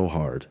just so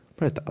hard.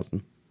 Probably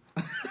 1,000.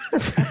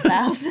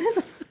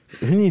 1,000?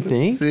 Didn't you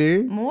think?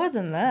 See? More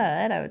than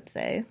that, I would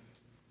say.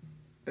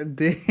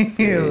 Damn,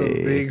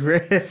 Say. Big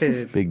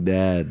Red. Big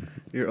Dad.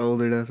 You're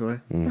older, that's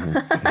why.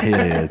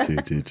 Yeah,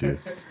 true.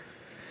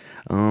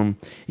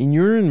 In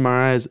your and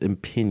Mariah's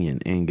opinion,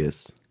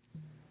 Angus,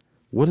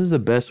 what is the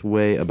best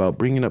way about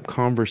bringing up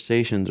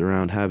conversations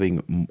around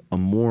having a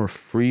more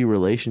free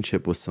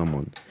relationship with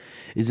someone?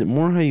 Is it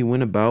more how you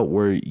went about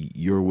where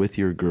you're with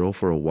your girl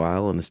for a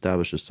while and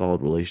establish a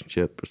solid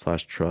relationship /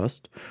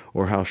 trust,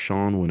 or how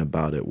Sean went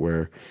about it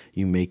where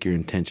you make your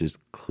intentions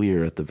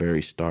clear at the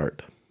very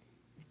start?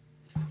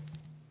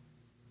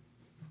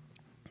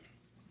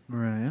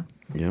 Mariah?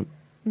 Yep,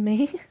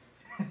 Me?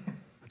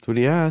 that's what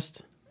he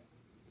asked.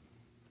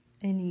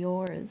 And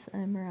yours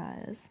and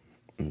Mariah's.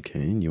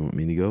 Okay, you want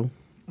me to go?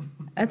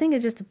 I think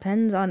it just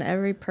depends on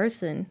every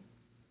person.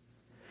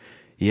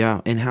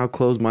 Yeah, and how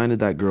closed-minded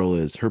that girl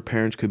is. Her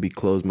parents could be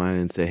closed-minded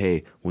and say,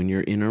 hey, when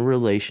you're in a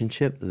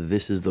relationship,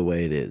 this is the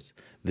way it is.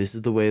 This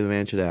is the way the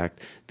man should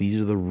act.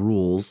 These are the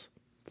rules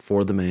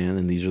for the man,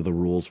 and these are the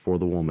rules for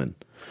the woman.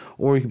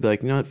 Or you could be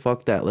like, you know what,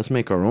 fuck that. Let's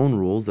make our own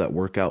rules that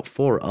work out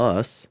for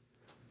us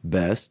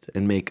best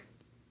and make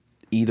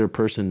either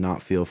person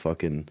not feel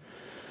fucking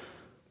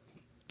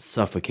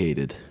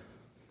suffocated.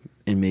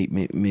 And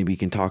maybe you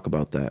can talk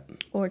about that.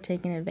 Or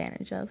taken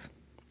advantage of.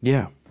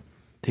 Yeah,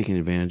 taking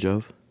advantage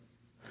of.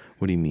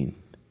 What do you mean?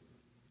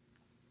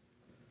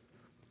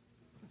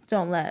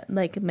 Don't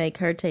make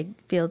her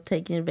feel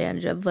taken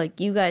advantage of. Like,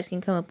 you guys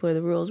can come up with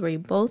the rules where you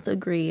both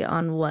agree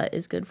on what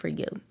is good for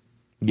you.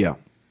 Yeah.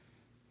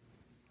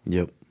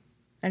 Yep.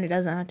 And it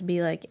doesn't have to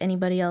be like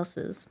anybody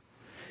else's.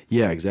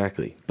 Yeah,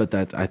 exactly.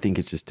 But I think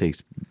it just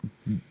takes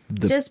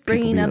just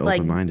bringing people up being like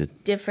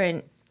open-minded.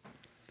 different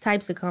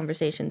types of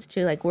conversations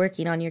too, like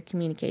working on your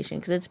communication,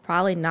 because it's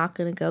probably not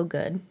going to go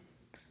good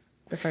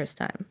the first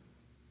time.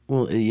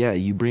 Well, yeah,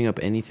 you bring up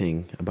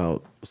anything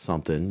about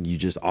something, you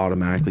just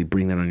automatically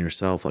bring that on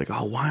yourself. Like,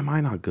 oh, why am I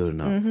not good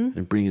enough?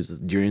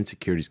 And your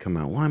insecurities come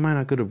out. Why am I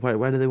not good enough?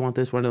 Why do they want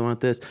this? Why do they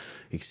want this?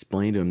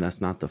 Explain to them that's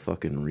not the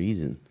fucking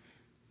reason.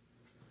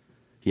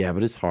 Yeah,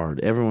 but it's hard.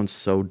 Everyone's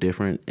so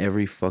different.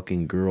 Every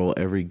fucking girl,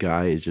 every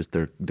guy is just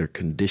they're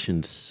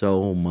conditioned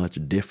so much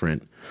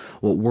different.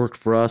 What worked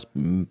for us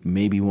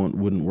maybe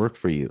wouldn't work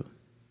for you.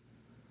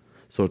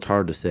 So it's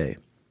hard to say.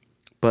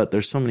 But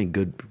there's so many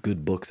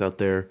good books out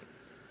there.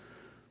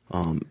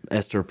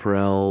 Esther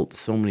Perel,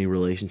 so many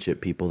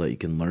relationship people that you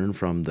can learn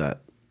from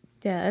that.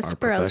 Yeah, are Esther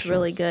Perel's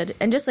really professionals. good.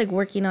 And just like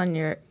working on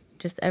your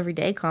just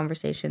everyday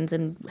conversations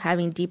and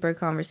having deeper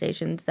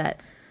conversations that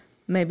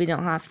maybe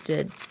don't have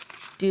to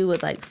do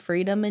with like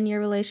freedom in your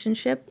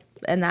relationship,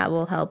 and that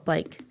will help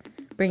like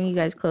bring you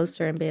guys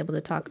closer and be able to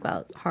talk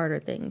about harder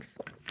things.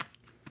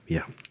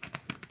 Yeah.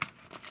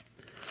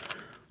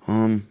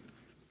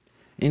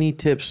 Any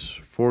tips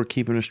for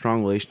keeping a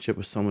strong relationship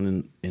with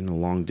someone in a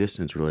long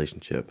distance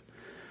relationship?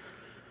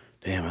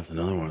 Damn, that's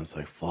another one. It's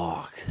like,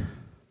 fuck.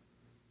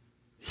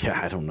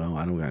 Yeah, I don't know.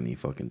 I don't got any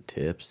fucking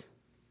tips.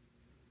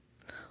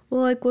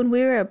 Well, like when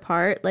we were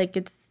apart, like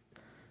it's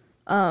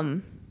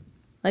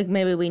like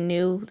maybe we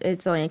knew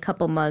it's only a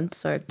couple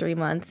months or 3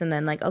 months, and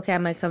then like, okay,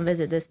 I'm gonna come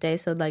visit this day,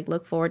 so like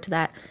look forward to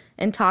that,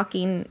 and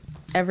talking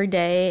every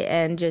day,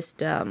 and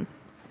just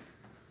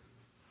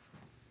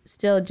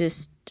still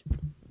just,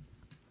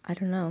 I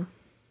don't know,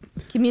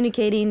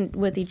 communicating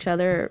with each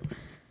other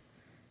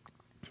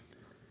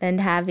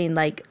and having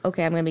like,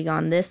 okay, I'm gonna be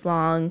gone this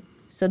long,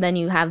 so then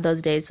you have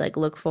those days to like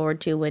look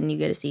forward to when you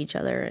get to see each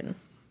other. And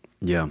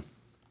Yeah.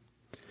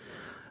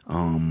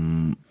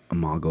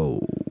 I'll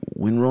go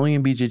When rolling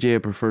in BJJ, I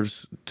prefer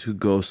to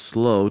go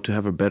slow to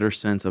have a better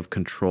sense of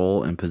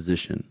control and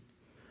position.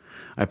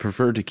 I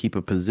prefer to keep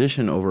a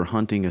position over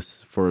hunting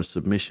for a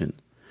submission.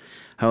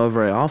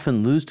 However, I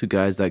often lose to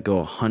guys that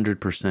go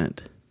 100%.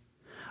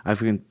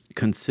 I've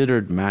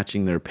considered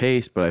matching their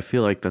pace, but I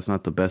feel like that's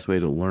not the best way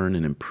to learn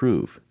and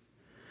improve.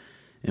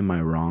 Am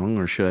I wrong,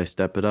 or should I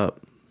step it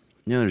up?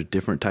 There's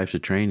different types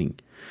of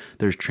training.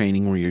 There's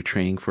training where you're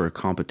training for a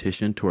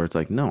competition to where it's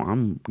like, no,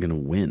 I'm going to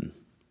win.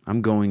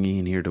 I'm going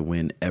in here to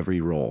win every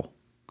roll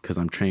because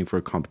I'm training for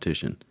a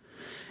competition.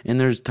 And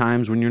there's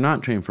times when you're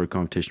not training for a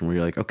competition where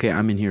you're like, okay,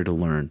 I'm in here to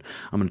learn.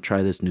 I'm going to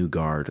try this new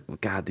guard.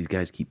 God, these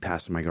guys keep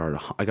passing my guard.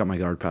 I got my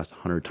guard passed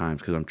 100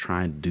 times because I'm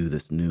trying to do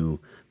this new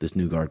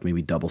guard,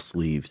 maybe double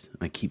sleeves.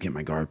 I keep getting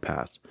my guard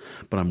passed,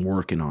 but I'm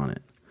working on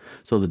it.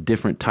 So the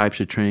different types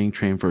of training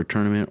for a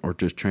tournament or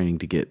just training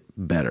to get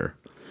better.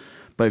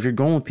 But if you're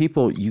going with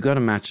people, you got to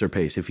match their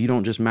pace. If you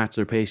don't just match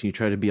their pace and you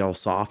try to be all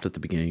soft at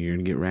the beginning, you're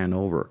going to get ran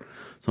over.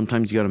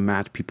 Sometimes you got to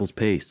match people's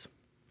pace.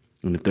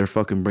 And if they're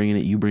fucking bringing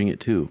it, you bring it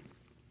too.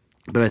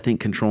 But I think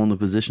controlling the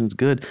position is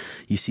good.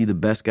 You see the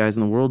best guys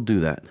in the world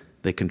do that.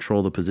 They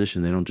control the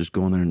position. They don't just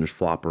go in there and just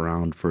flop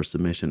around for a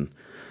submission.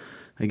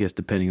 I guess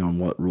depending on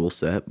what rule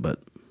set, but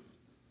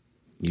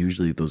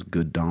usually those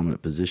good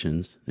dominant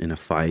positions in a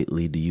fight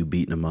lead to you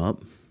beating them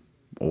up,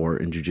 or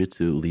in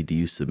jiu-jitsu lead to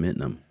you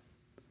submitting them.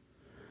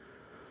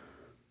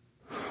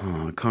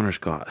 Connor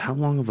Scott, how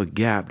long of a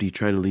gap do you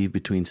try to leave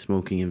between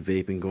smoking and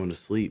vaping going to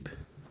sleep?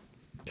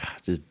 God,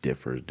 it just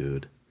differs,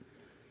 dude.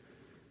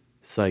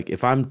 It's like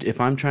if I'm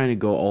trying to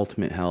go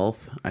ultimate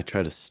health, I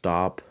try to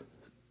stop,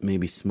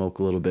 maybe smoke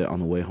a little bit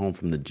on the way home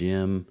from the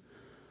gym.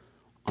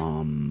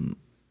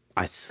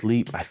 I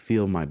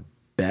feel my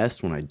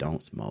best when I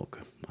don't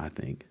smoke, I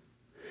think.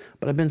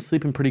 But I've been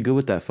sleeping pretty good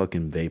with that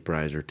fucking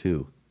vaporizer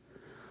too.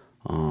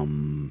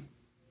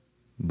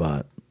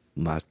 But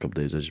last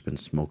couple days I've just been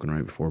smoking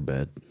right before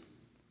bed.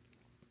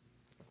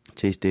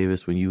 Chase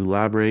Davis, when you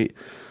elaborate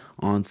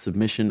on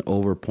submission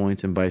over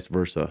points and vice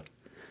versa.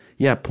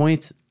 Yeah,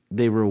 points,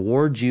 they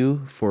reward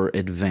you for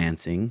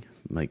advancing.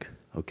 Like,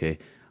 okay,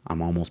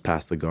 I'm almost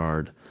past the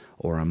guard,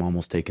 or I'm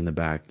almost taking the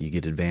back. You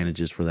get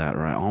advantages for that.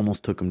 Or I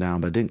almost took him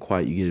down, but I didn't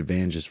quite. You get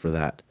advantages for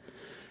that.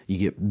 You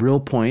get real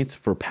points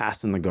for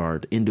passing the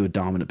guard into a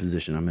dominant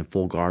position. I'm in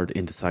full guard,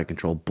 into side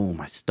control. Boom,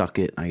 I stuck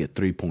it. I get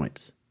 3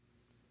 points.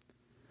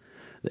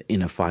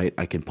 In a fight,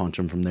 I can punch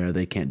them from there.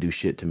 They can't do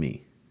shit to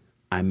me.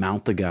 I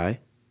mount the guy.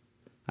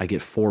 I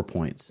get 4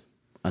 points.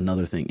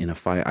 Another thing, in a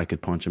fight, I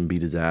could punch him,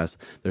 beat his ass.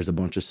 There's a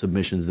bunch of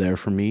submissions there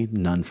for me,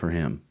 none for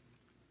him.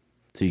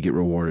 So you get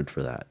rewarded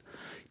for that.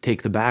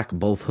 Take the back,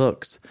 both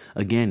hooks.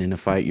 Again, in a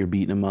fight, you're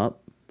beating them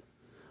up.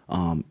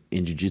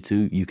 In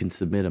jiu-jitsu, you can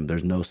submit them.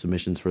 There's no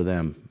submissions for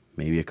them.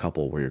 Maybe a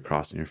couple where you're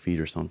crossing your feet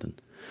or something.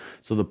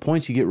 So the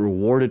points, you get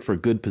rewarded for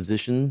good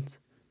positions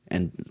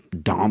and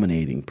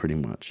dominating pretty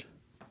much.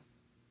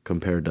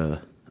 Compared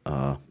to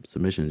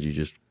submissions, you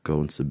just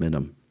go and submit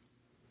them.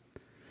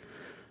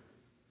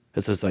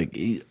 So it's like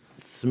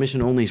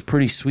submission only is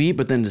pretty sweet,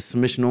 but then the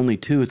submission only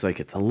too, it's like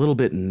it's a little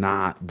bit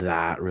not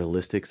that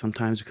realistic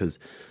sometimes, because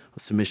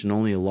submission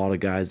only, a lot of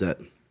guys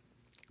that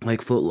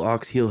like foot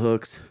locks, heel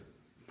hooks,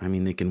 I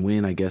mean, they can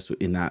win, I guess,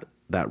 in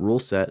that rule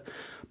set,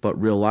 but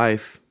real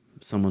life,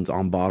 someone's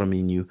on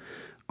bottoming you,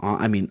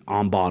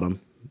 on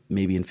bottom,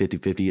 maybe in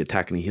 50-50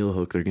 attacking a heel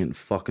hook, they're getting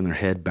fucking their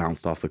head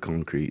bounced off the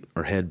concrete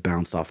or head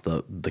bounced off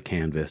the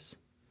canvas.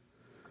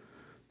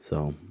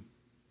 So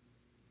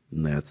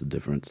that's the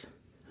difference.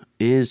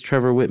 Is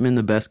Trevor Whitman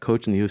the best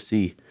coach in the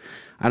UFC?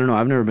 I don't know.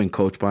 I've never been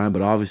coached by him,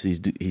 but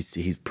obviously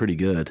he's pretty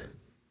good.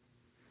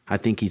 I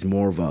think he's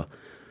more of a,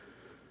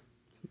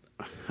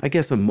 I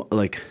guess, a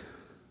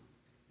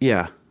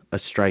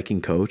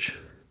striking coach.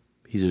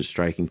 He's a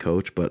striking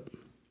coach, but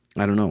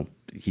I don't know.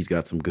 He's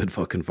got some good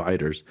fucking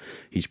fighters.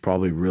 He's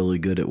probably really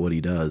good at what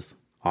he does.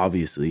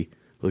 Obviously,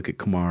 look at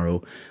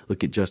Kamaru.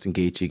 Look at Justin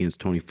Gaethje against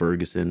Tony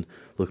Ferguson.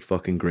 Looked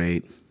fucking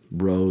great.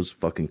 Rose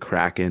fucking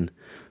cracking.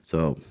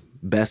 So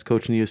best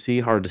coach in the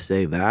UFC, hard to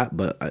say that,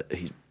 but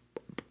he's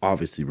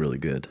obviously really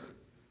good.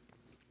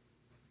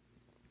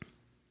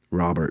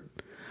 Robert,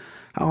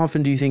 how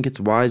often do you think it's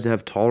wise to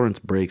have tolerance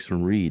breaks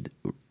from weed?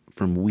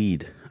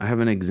 I have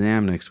an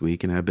exam next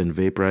week and have been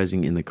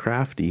vaporizing in the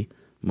crafty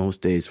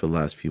most days for the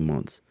last few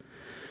months.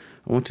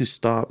 I want to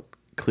stop,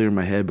 clear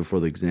my head before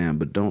the exam,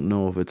 but don't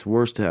know if it's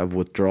worse to have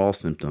withdrawal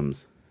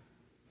symptoms.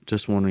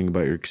 Just wondering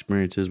about your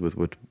experiences with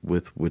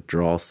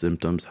withdrawal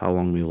symptoms, how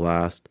long they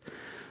last,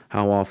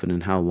 how often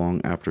and how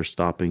long after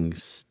stopping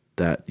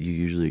that you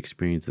usually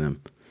experience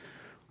them.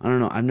 I don't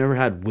know. I've never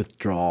had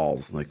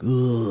withdrawals. Like,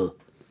 ugh.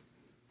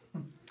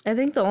 I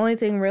think the only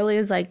thing really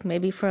is like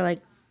maybe for like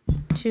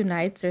 2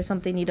 nights or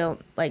something, you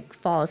don't like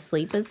fall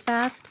asleep as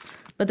fast.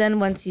 But then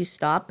once you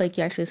stop, like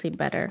you actually sleep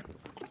better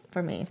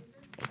for me.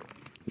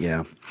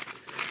 Yeah,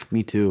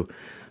 me too.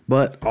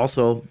 But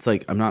also, it's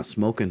like I'm not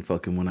smoking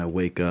fucking when I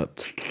wake up,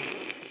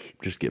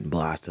 just getting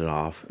blasted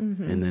off.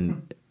 Mm-hmm. And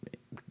then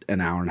an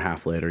hour and a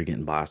half later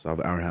getting blasted off,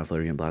 hour and a half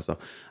later getting blasted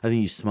off. I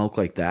think you smoke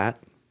like that,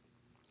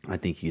 I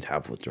think you'd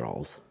have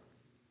withdrawals.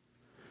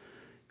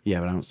 Yeah,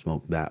 but I don't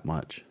smoke that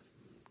much.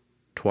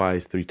 2,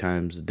 3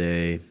 times a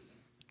day.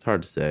 It's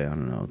hard to say. I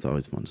don't know. It's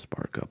always fun to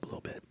spark up a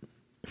little bit.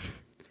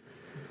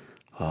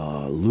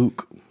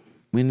 Luke,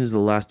 when is the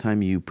last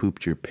time you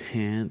pooped your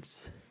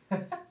pants?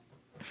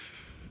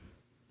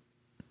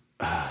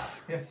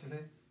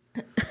 Yesterday.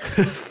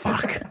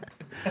 Fuck.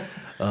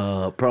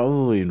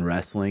 Probably in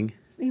wrestling.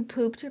 You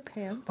pooped your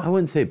pants? I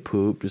wouldn't say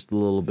poop, just a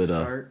little bit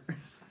of... Shart.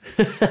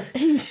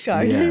 You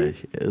sharted?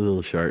 Yeah, a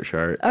little shart.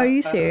 Are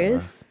you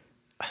serious?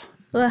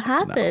 What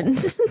happened?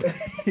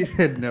 He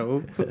said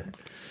no.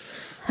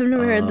 I've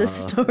never heard this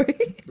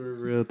story. For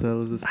real,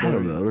 tell us the story. I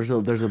don't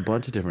know. There's a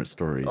bunch of different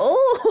stories.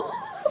 Oh,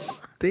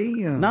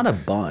 Damn. Not a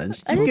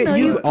bunch. I didn't know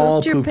you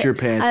all pooped your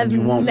pants and you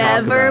won't talk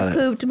I've never about it.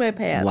 pooped my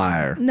pants.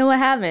 Liar. No, I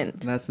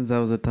haven't. Not since I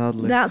was a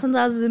toddler. Not since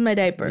I was in my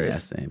diapers. Yeah,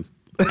 same.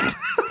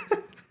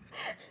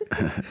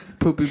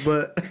 Poopy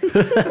butt.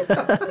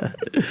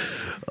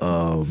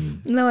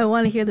 No, I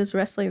want to hear this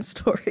wrestling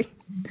story.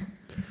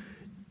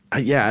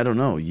 I don't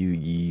know.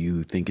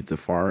 You think it's a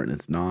fart and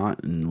it's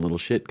not, and little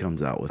shit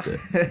comes out with it.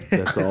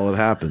 That's all that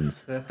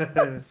happens.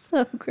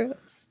 So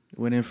gross.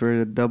 Went in for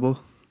a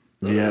double.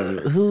 Yeah.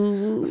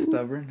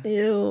 Stubborn.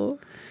 Ew.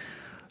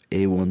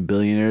 A1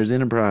 Billionaires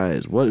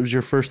Enterprise. What was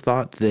your first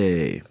thought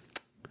today?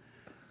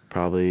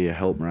 Probably I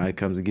hope Mariah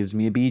comes and gives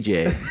me a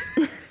BJ.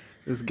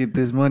 Let's get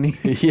this money.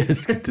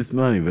 Yes, get this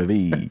money,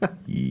 baby.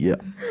 Yeah.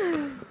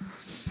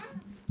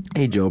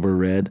 Hey, Jober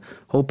Red.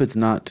 Hope it's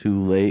not too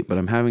late, but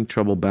I'm having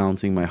trouble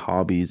balancing my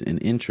hobbies and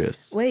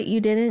interests. Wait,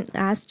 you didn't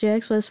ask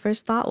Jax what his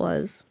first thought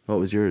was. What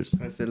was yours?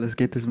 I said, let's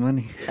get this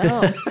money.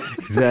 Oh,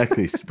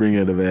 Exactly. Spring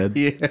out of bed.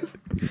 Yeah.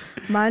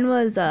 mine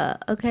was,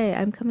 okay,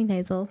 I'm coming,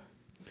 Hazel.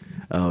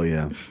 Oh,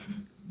 yeah.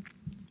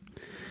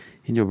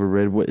 Hey, Jober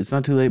Red. It's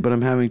not too late, but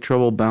I'm having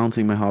trouble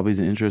balancing my hobbies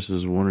and interests. I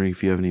was wondering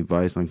if you have any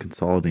advice on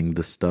consolidating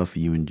the stuff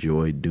you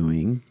enjoy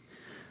doing.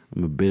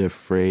 I'm a bit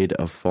afraid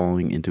of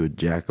falling into a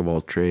jack of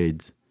all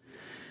trades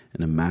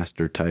and a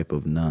master type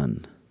of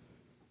none.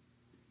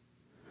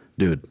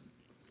 Dude,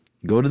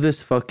 go to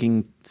this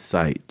fucking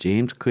site,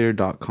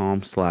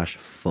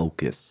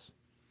 jamesclear.com/focus.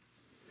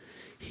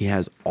 He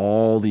has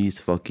all these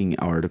fucking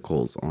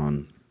articles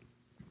on,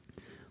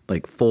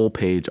 like, full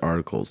page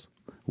articles.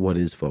 What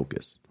is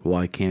focus?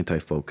 Why can't I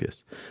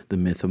focus? The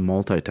myth of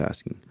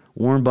multitasking.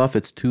 Warren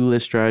Buffett's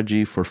 2-list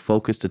strategy for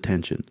focused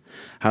attention.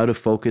 How to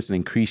focus and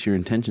increase your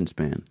attention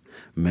span.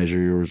 Measure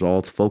your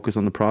results. Focus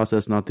on the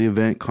process, not the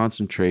event.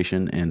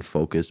 Concentration and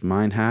focus.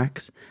 Mind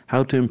hacks.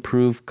 How to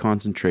improve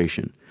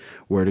concentration.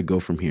 Where to go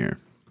from here.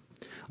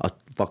 A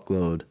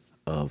fuckload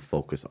of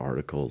focus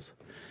articles.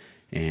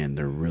 And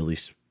they're really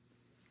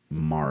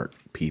smart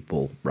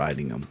people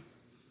writing them.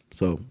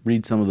 So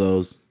read some of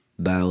those.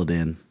 Dial it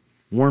in.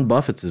 Warren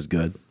Buffett's is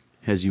good.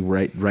 Has you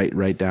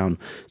write down.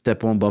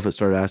 Step 1, Buffett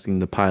started asking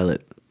the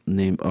pilot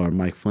named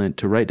Mike Flint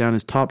to write down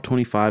his top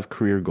 25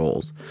 career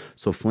goals.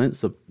 So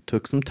Flint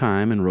took some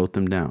time and wrote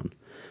them down.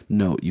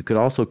 Note, you could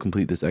also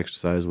complete this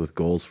exercise with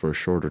goals for a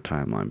shorter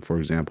timeline. For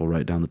example,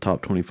 write down the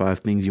top 25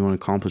 things you want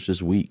to accomplish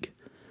this week.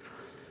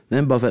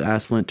 Then Buffett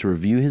asked Flint to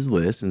review his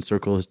list and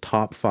circle his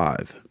top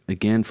 5.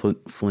 Again,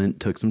 Flint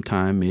took some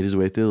time, made his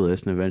way through the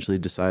list, and eventually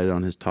decided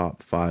on his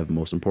top 5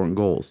 most important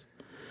goals.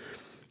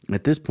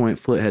 At this point,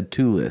 Flint had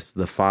 2 lists.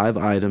 The 5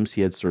 items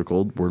he had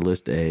circled were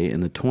list A,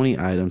 and the 20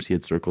 items he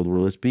had circled were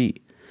list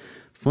B.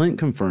 Flint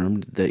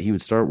confirmed that he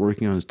would start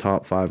working on his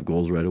top 5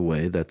 goals right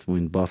away. That's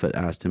when Buffett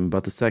asked him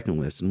about the second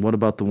list. And what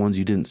about the ones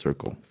you didn't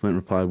circle? Flint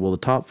replied, well, the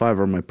top 5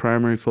 are my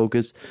primary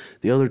focus.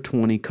 The other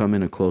 20 come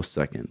in a close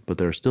second, but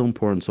they're still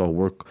important, so I'll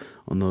work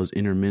on those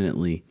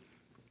intermittently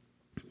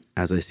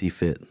as I see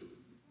fit.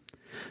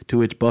 To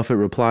which Buffett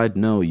replied,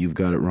 no, you've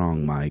got it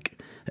wrong, Mike.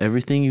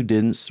 Everything you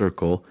didn't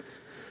circle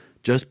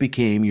just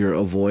became your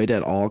avoid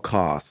at all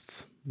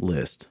costs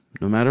list.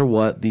 No matter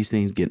what, these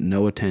things get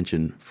no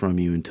attention from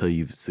you until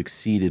you've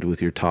succeeded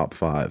with your top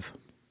 5.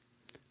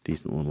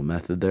 Decent little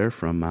method there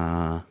from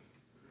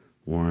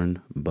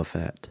Warren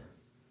Buffett.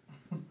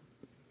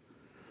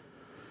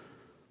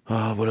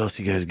 What else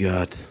you guys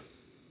got?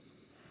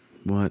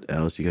 What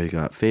else you guys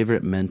got?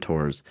 Favorite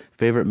mentors.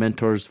 Favorite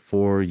mentors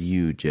for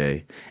you,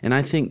 Jay. And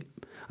I think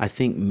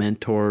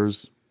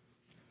mentors,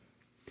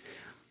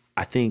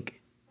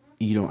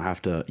 you don't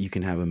have to, you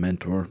can have a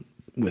mentor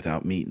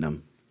without meeting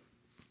them.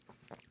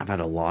 I've had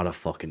a lot of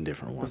fucking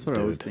different ones, That's what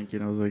dude. I was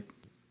thinking. I was like,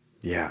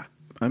 Yeah.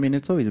 I mean,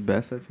 it's always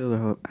best, I feel,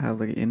 to have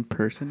like an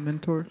in-person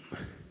mentor.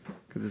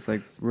 Because it's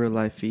like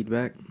real-life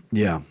feedback.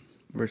 Yeah.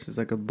 Versus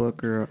like a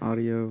book or an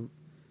audio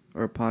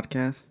or a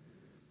podcast.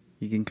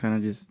 You can kind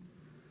of just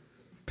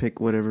pick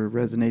whatever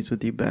resonates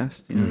with you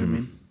best. You know what I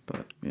mean?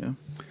 But, yeah.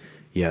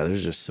 Yeah,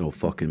 there's just so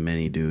fucking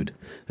many, dude.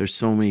 There's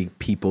so many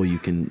people you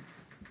can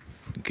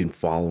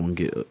follow and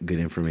get good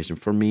information.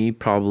 For me,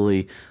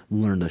 probably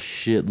learned a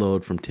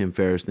shitload from Tim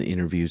Ferriss in the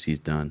interviews he's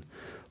done.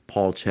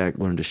 Paul Chek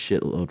learned a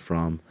shitload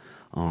from.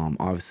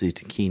 Obviously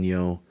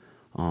Taquinho.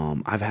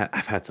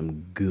 I've had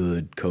some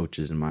good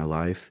coaches in my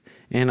life,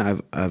 and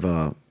I've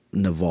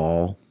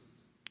Naval.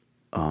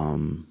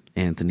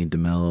 Anthony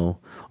DeMello.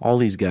 All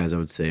these guys I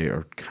would say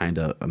are kind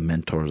of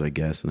mentors, I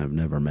guess, and I've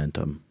never met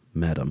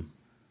them.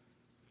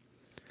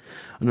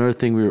 Another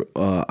thing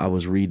I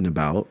was reading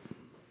about,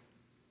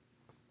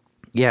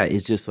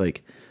 is just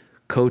like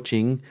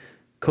coaching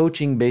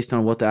based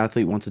on what the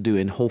athlete wants to do,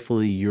 and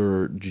hopefully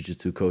your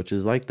jiu-jitsu coach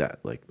is like that.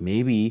 Like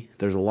maybe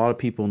there's a lot of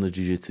people in the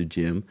jiu-jitsu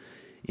gym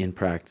in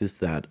practice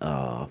that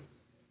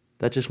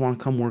just want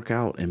to come work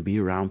out and be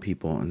around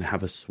people and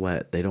have a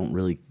sweat. They don't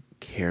really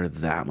care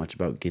that much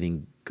about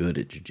getting good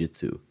at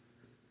jiu-jitsu.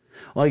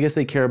 Well, I guess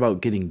they care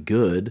about getting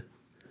good,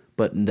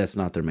 but that's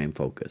not their main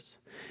focus.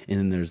 And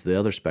then there's the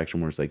other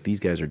spectrum where it's like these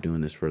guys are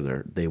doing this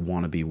they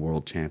want to be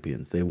world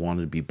champions. They want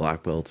to be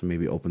black belts and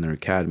maybe open their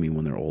academy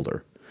when they're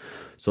older.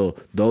 So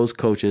those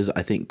coaches,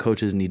 I think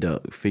coaches need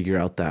to figure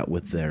out that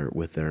with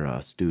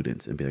their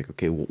students and be like,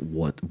 okay,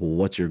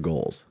 what's your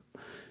goals?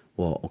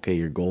 Well, okay,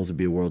 your goals to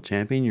be a world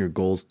champion, your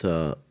goals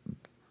to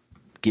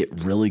get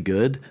really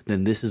good,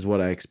 then this is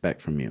what I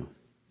expect from you.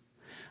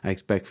 I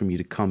expect from you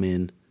to come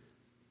in,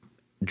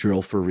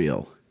 drill for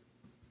real,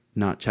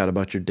 not chat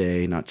about your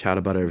day, not chat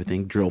about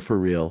everything, drill for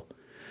real,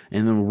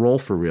 and then roll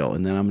for real,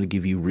 and then I'm going to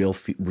give you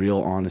real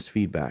honest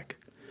feedback.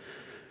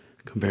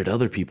 Compared to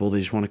other people, they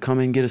just want to come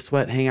in, get a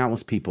sweat, hang out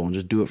with people, and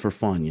just do it for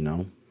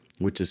fun,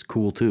 which is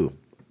cool too.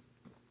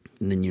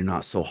 And then you're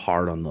not so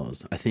hard on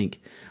those. I think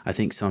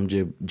some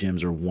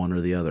gyms are one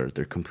or the other.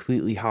 They're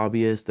completely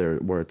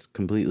hobbyist. Where it's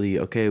completely,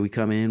 okay, we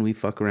come in, we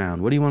fuck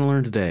around. What do you want to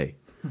learn today?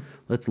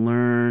 Let's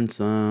learn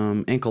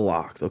some ankle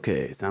locks.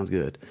 Okay, sounds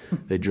good.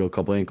 They drill a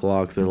couple ankle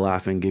locks. They're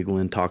laughing,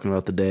 giggling, talking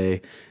about the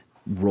day,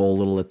 roll a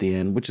little at the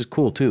end, which is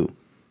cool too.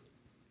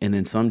 And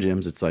then some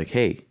gyms, it's like,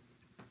 hey,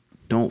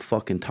 don't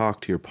fucking talk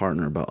to your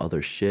partner about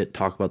other shit.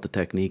 Talk about the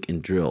technique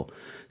and drill.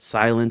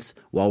 Silence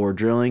while we're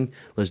drilling.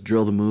 Let's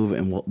drill the move,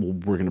 and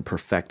we're going to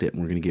perfect it,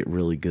 and we're going to get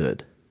really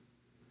good.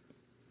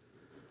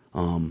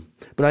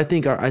 But I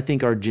think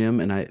our gym,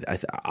 and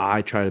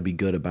I try to be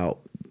good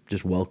about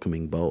just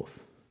welcoming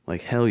both.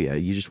 Like, hell yeah,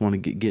 you just want to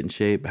get in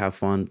shape, have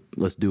fun,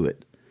 let's do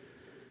it.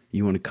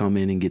 You want to come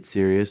in and get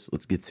serious,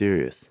 let's get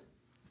serious.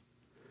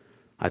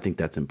 I think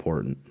that's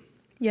important.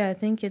 Yeah, I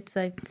think it's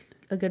like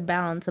a good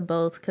balance of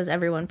both because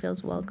everyone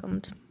feels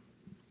welcomed.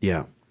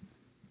 Yeah.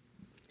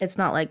 It's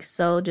not like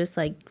so just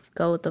like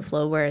go with the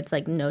flow where it's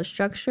like no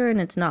structure,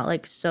 and it's not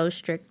like so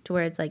strict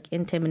where it's like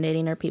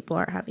intimidating or people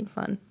aren't having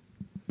fun.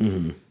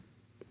 Mm-hmm.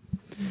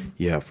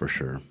 Yeah, for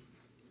sure.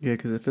 Yeah,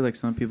 because I feel like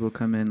some people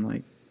come in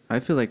like, I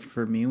feel like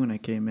for me when I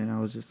came in, I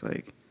was just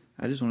like,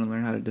 I just want to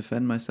learn how to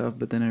defend myself.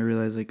 But then I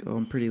realized like, oh,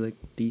 I'm pretty like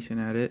decent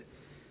at it.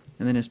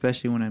 And then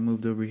especially when I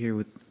moved over here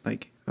with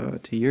like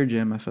to your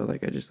gym, I felt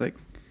like I just like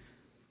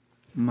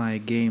my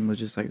game was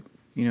just like,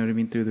 you know what I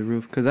mean, through the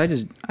roof. Because I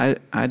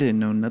didn't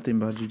know nothing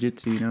about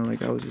jiu-jitsu,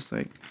 like I was just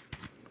like,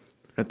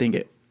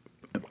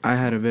 I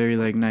had a very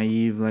like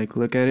naive like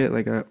look at it,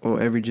 like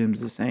every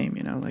gym's the same,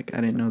 like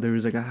I didn't know there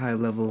was like a high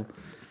level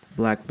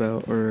black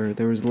belt or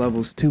there was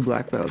levels to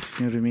black belts,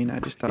 you know what I mean? I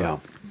just thought, yeah,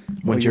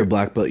 once you're a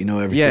black belt, you know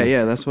everything.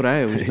 Yeah, that's what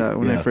I always thought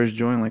when I first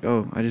joined, like,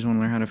 oh, I just want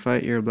to learn how to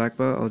fight, you're a black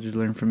belt, I'll just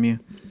learn from you.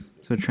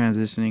 So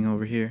transitioning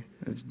over here,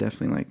 it's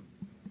definitely like,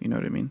 you know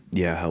what I mean?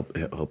 Yeah,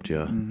 it helped you.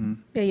 Mm-hmm.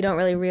 Yeah, you don't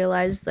really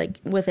realize, like,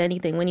 with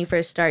anything, when you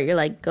first start, you're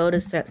like, go to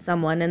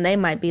someone, and they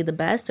might be the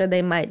best, or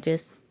they might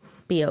just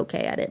be okay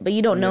at it. But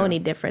you don't know any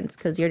difference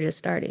because you're just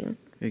starting.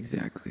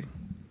 Exactly.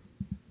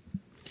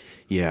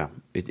 Yeah,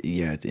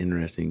 it's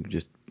interesting,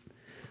 just,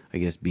 I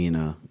guess, being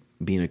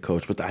a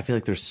coach. But I feel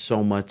like there's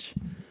so much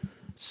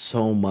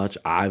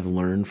I've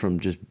learned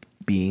from just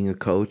being a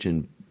coach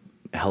and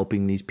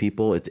helping these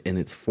people.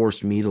 It's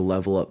forced me to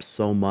level up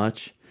so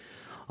much.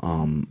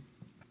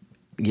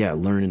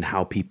 Learning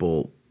how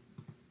people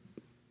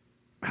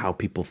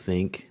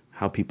think,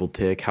 how people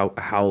tick,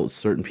 how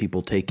certain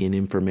people take in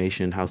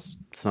information, how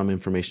some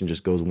information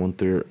just goes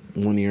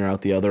one ear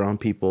out the other on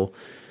people.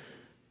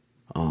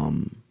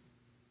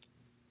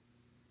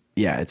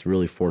 It's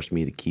really forced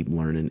me to keep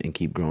learning and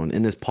keep growing.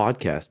 And this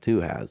podcast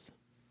too has.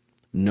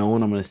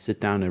 Knowing I'm going to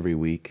sit down every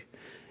week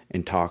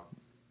and talk,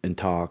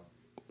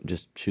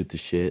 just shoot the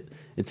shit.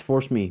 It's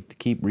forced me to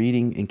keep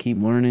reading and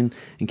keep learning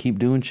and keep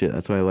doing shit.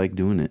 That's why I like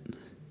doing it.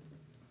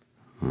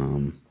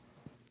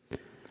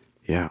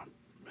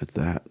 That's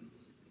that.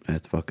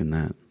 That's fucking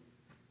that.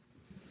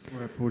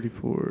 We're at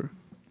 44.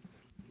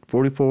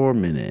 44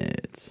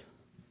 minutes.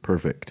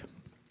 Perfect.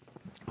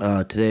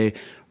 Today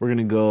we're going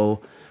to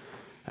go,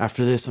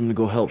 after this, I'm going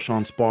to go help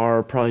Sean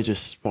spar. Probably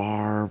just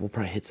spar. We'll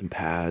probably hit some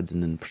pads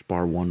and then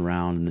spar one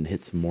round and then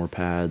hit some more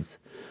pads.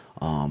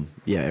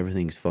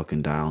 Everything's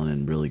fucking dialing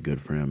in really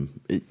good for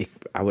him.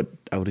 I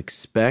would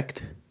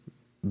expect,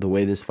 the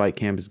way this fight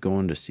camp is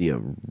going, to see a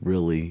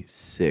really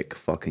sick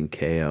fucking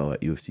KO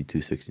at UFC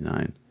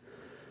 269.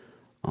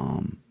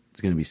 It's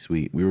going to be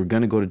sweet. We were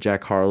going to go to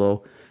Jack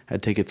Harlow.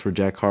 Had tickets for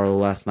Jack Harlow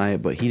last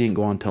night, but he didn't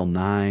go on until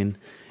 9,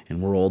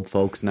 and we're old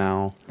folks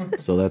now,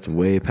 so that's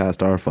way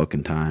past our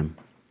fucking time.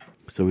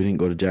 So we didn't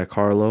go to Jack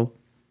Harlow.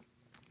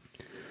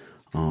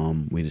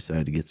 We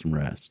decided to get some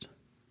rest.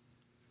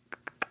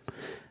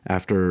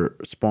 After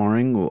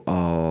sparring,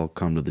 I'll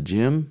come to the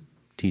gym,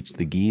 teach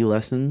the gi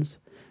lessons,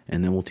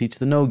 and then we'll teach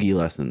the no-gi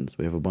lessons.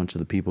 We have a bunch of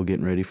the people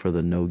getting ready for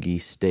the no-gi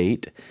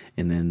state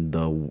and then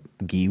the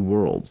gi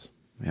worlds.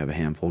 We have a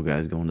handful of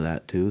guys going to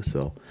that too,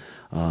 so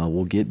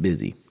we'll get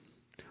busy.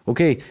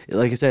 Okay,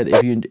 like I said,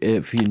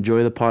 if you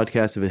enjoy the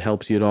podcast, if it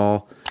helps you at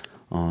all,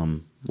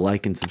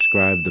 like and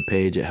subscribe the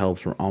page. It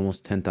helps. We're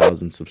almost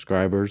 10,000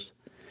 subscribers.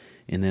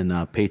 And then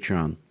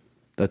Patreon.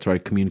 That's where I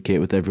communicate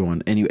with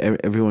everyone.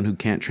 Everyone who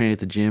can't train at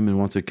the gym and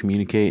wants to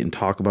communicate and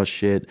talk about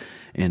shit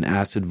and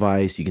ask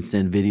advice, you can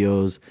send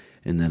videos,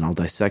 and then I'll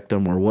dissect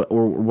them or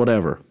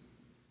whatever.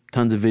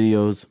 Tons of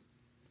videos,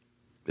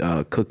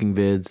 cooking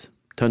vids,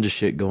 tons of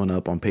shit going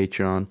up on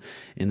Patreon,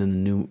 and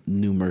then the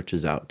new merch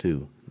is out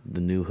too.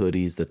 The new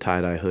hoodies, the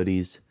tie-dye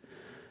hoodies,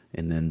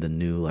 and then the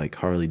new like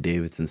Harley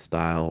Davidson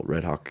style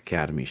RedHawk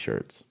Academy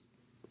shirts.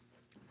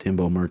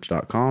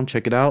 TimboMerch.com.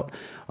 Check it out.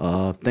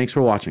 Thanks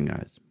for watching,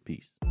 guys.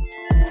 Peace.